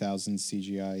 like 2000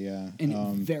 CGI, yeah. And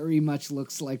it very much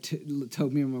looks like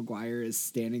Tobey Maguire is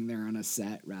standing there on a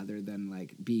set rather than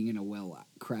like being in a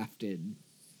well-crafted,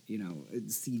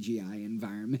 CGI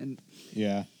environment.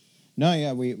 Yeah. No,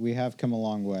 yeah, we have come a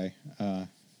long way. I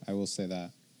will say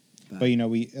that. But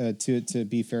we to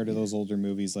be fair to those older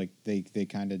movies, like they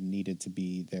kind of needed to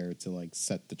be there to like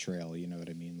set the trail. You know what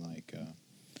I mean? Like,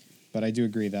 but I do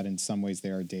agree that in some ways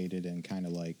they are dated and kind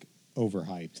of like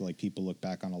overhyped. Like people look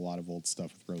back on a lot of old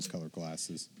stuff with rose-colored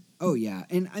glasses. Oh yeah,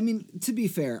 and I mean to be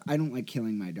fair, I don't like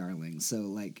killing my darlings. So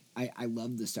like I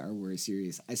love the Star Wars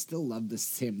series. I still love the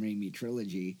Sam Raimi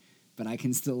trilogy, but I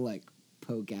can still like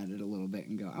poke at it a little bit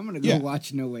and go, I'm gonna go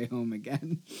watch No Way Home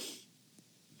again.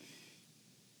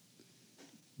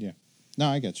 Yeah. No,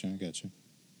 I get you.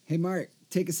 Hey, Mark,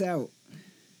 take us out.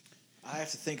 I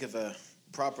have to think of a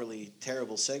properly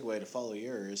terrible segue to follow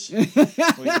yours.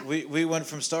 we went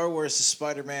from Star Wars to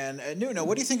Spider-Man. Nuno,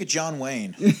 what do you think of John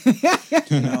Wayne?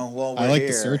 While we're I like here.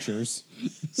 The Searchers.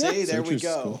 See, there we Searchers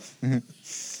go. Cool.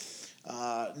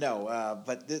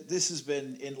 But this has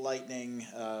been enlightening,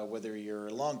 whether you're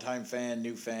a longtime fan,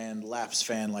 new fan, lapsed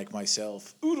fan like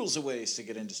myself. Oodles of ways to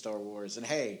get into Star Wars. And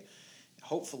hey,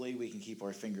 hopefully we can keep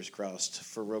our fingers crossed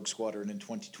for Rogue Squadron in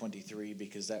 2023,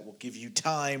 because that will give you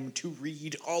time to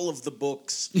read all of the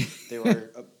books.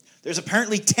 There's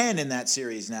apparently 10 in that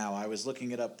series now. I was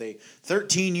looking it up.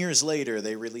 13 years later,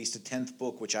 they released a 10th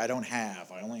book, which I don't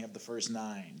have. I only have the first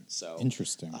 9. So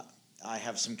interesting. I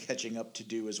have some catching up to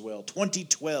do as well.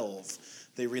 2012,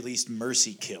 they released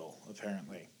Mercy Kill,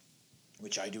 apparently,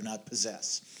 which I do not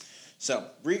possess. So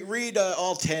read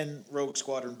all 10 Rogue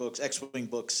Squadron books, X-Wing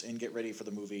books, and get ready for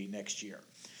the movie next year.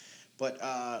 But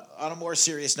on a more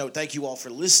serious note, thank you all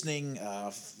for listening.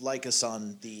 Like us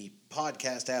on the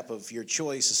podcast app of your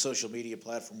choice, a social media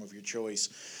platform of your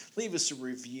choice. Leave us a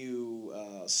review,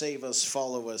 save us,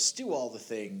 follow us, do all the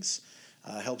things.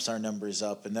 Helps our numbers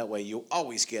up, and that way you'll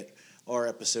always get our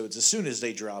episodes as soon as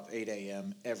they drop, 8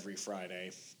 a.m. every Friday.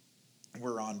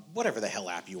 We're on whatever the hell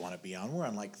app you want to be on. We're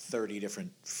on like 30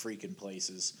 different freaking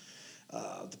places.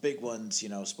 The big ones,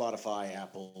 Spotify,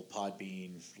 Apple,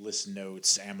 Podbean, Listen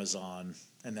Notes, Amazon,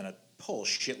 and then a whole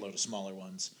shitload of smaller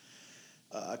ones.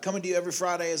 Coming to you every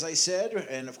Friday, as I said.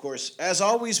 And, of course, as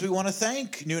always, we want to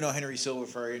thank Nuno Henry Silva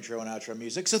for our intro and outro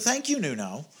music. So thank you,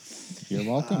 Nuno. You're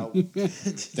welcome.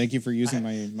 Thank you for using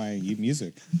my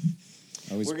music.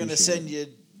 We're going to send you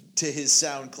to his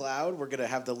SoundCloud. We're going to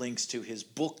have the links to his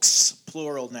books,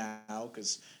 plural now,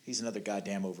 because he's another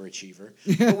goddamn overachiever.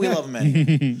 But we love him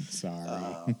anyway.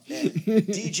 Sorry.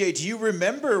 DJ, do you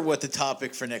remember what the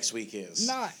topic for next week is?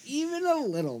 Not even a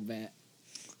little bit.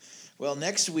 Well,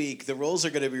 next week, the roles are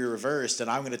going to be reversed, and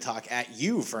I'm going to talk at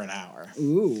you for an hour.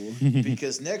 Ooh.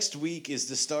 Because next week is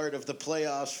the start of the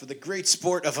playoffs for the great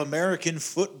sport of American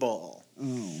football.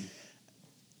 Oh.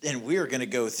 And we're going to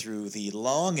go through the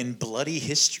long and bloody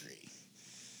history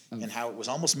and how it was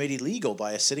almost made illegal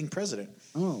by a sitting president.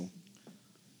 Oh.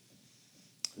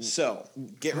 So,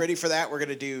 get ready for that. We're going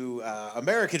to do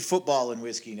American football and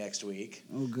whiskey next week.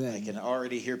 Oh, good. I can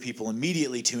already hear people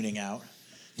immediately tuning out.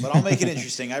 But I'll make it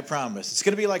interesting, I promise. It's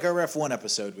going to be like our F1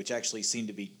 episode, which actually seemed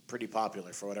to be pretty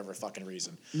popular for whatever fucking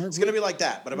reason. It's going to be like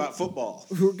that, but about football.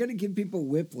 We're going to give people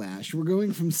whiplash. We're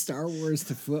going from Star Wars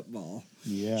to football.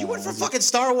 Yeah. You went from fucking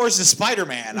Star Wars to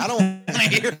Spider-Man. I don't want to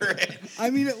hear it. I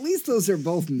mean, at least those are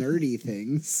both nerdy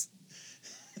things.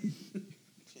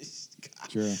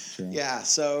 True. Yeah,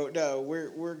 so no,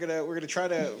 we're gonna try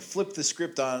to flip the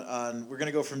script on we're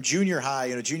gonna go from junior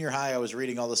high. Junior high I was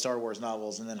reading all the Star Wars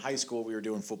novels, and then high school we were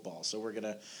doing football. So we're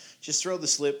gonna just throw the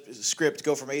script,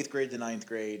 go from 8th grade to 9th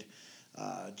grade.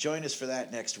 Join us for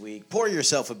that next week. Pour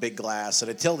yourself a big glass, and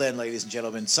until then, ladies and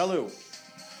gentlemen, salut.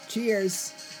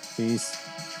 Cheers. Peace.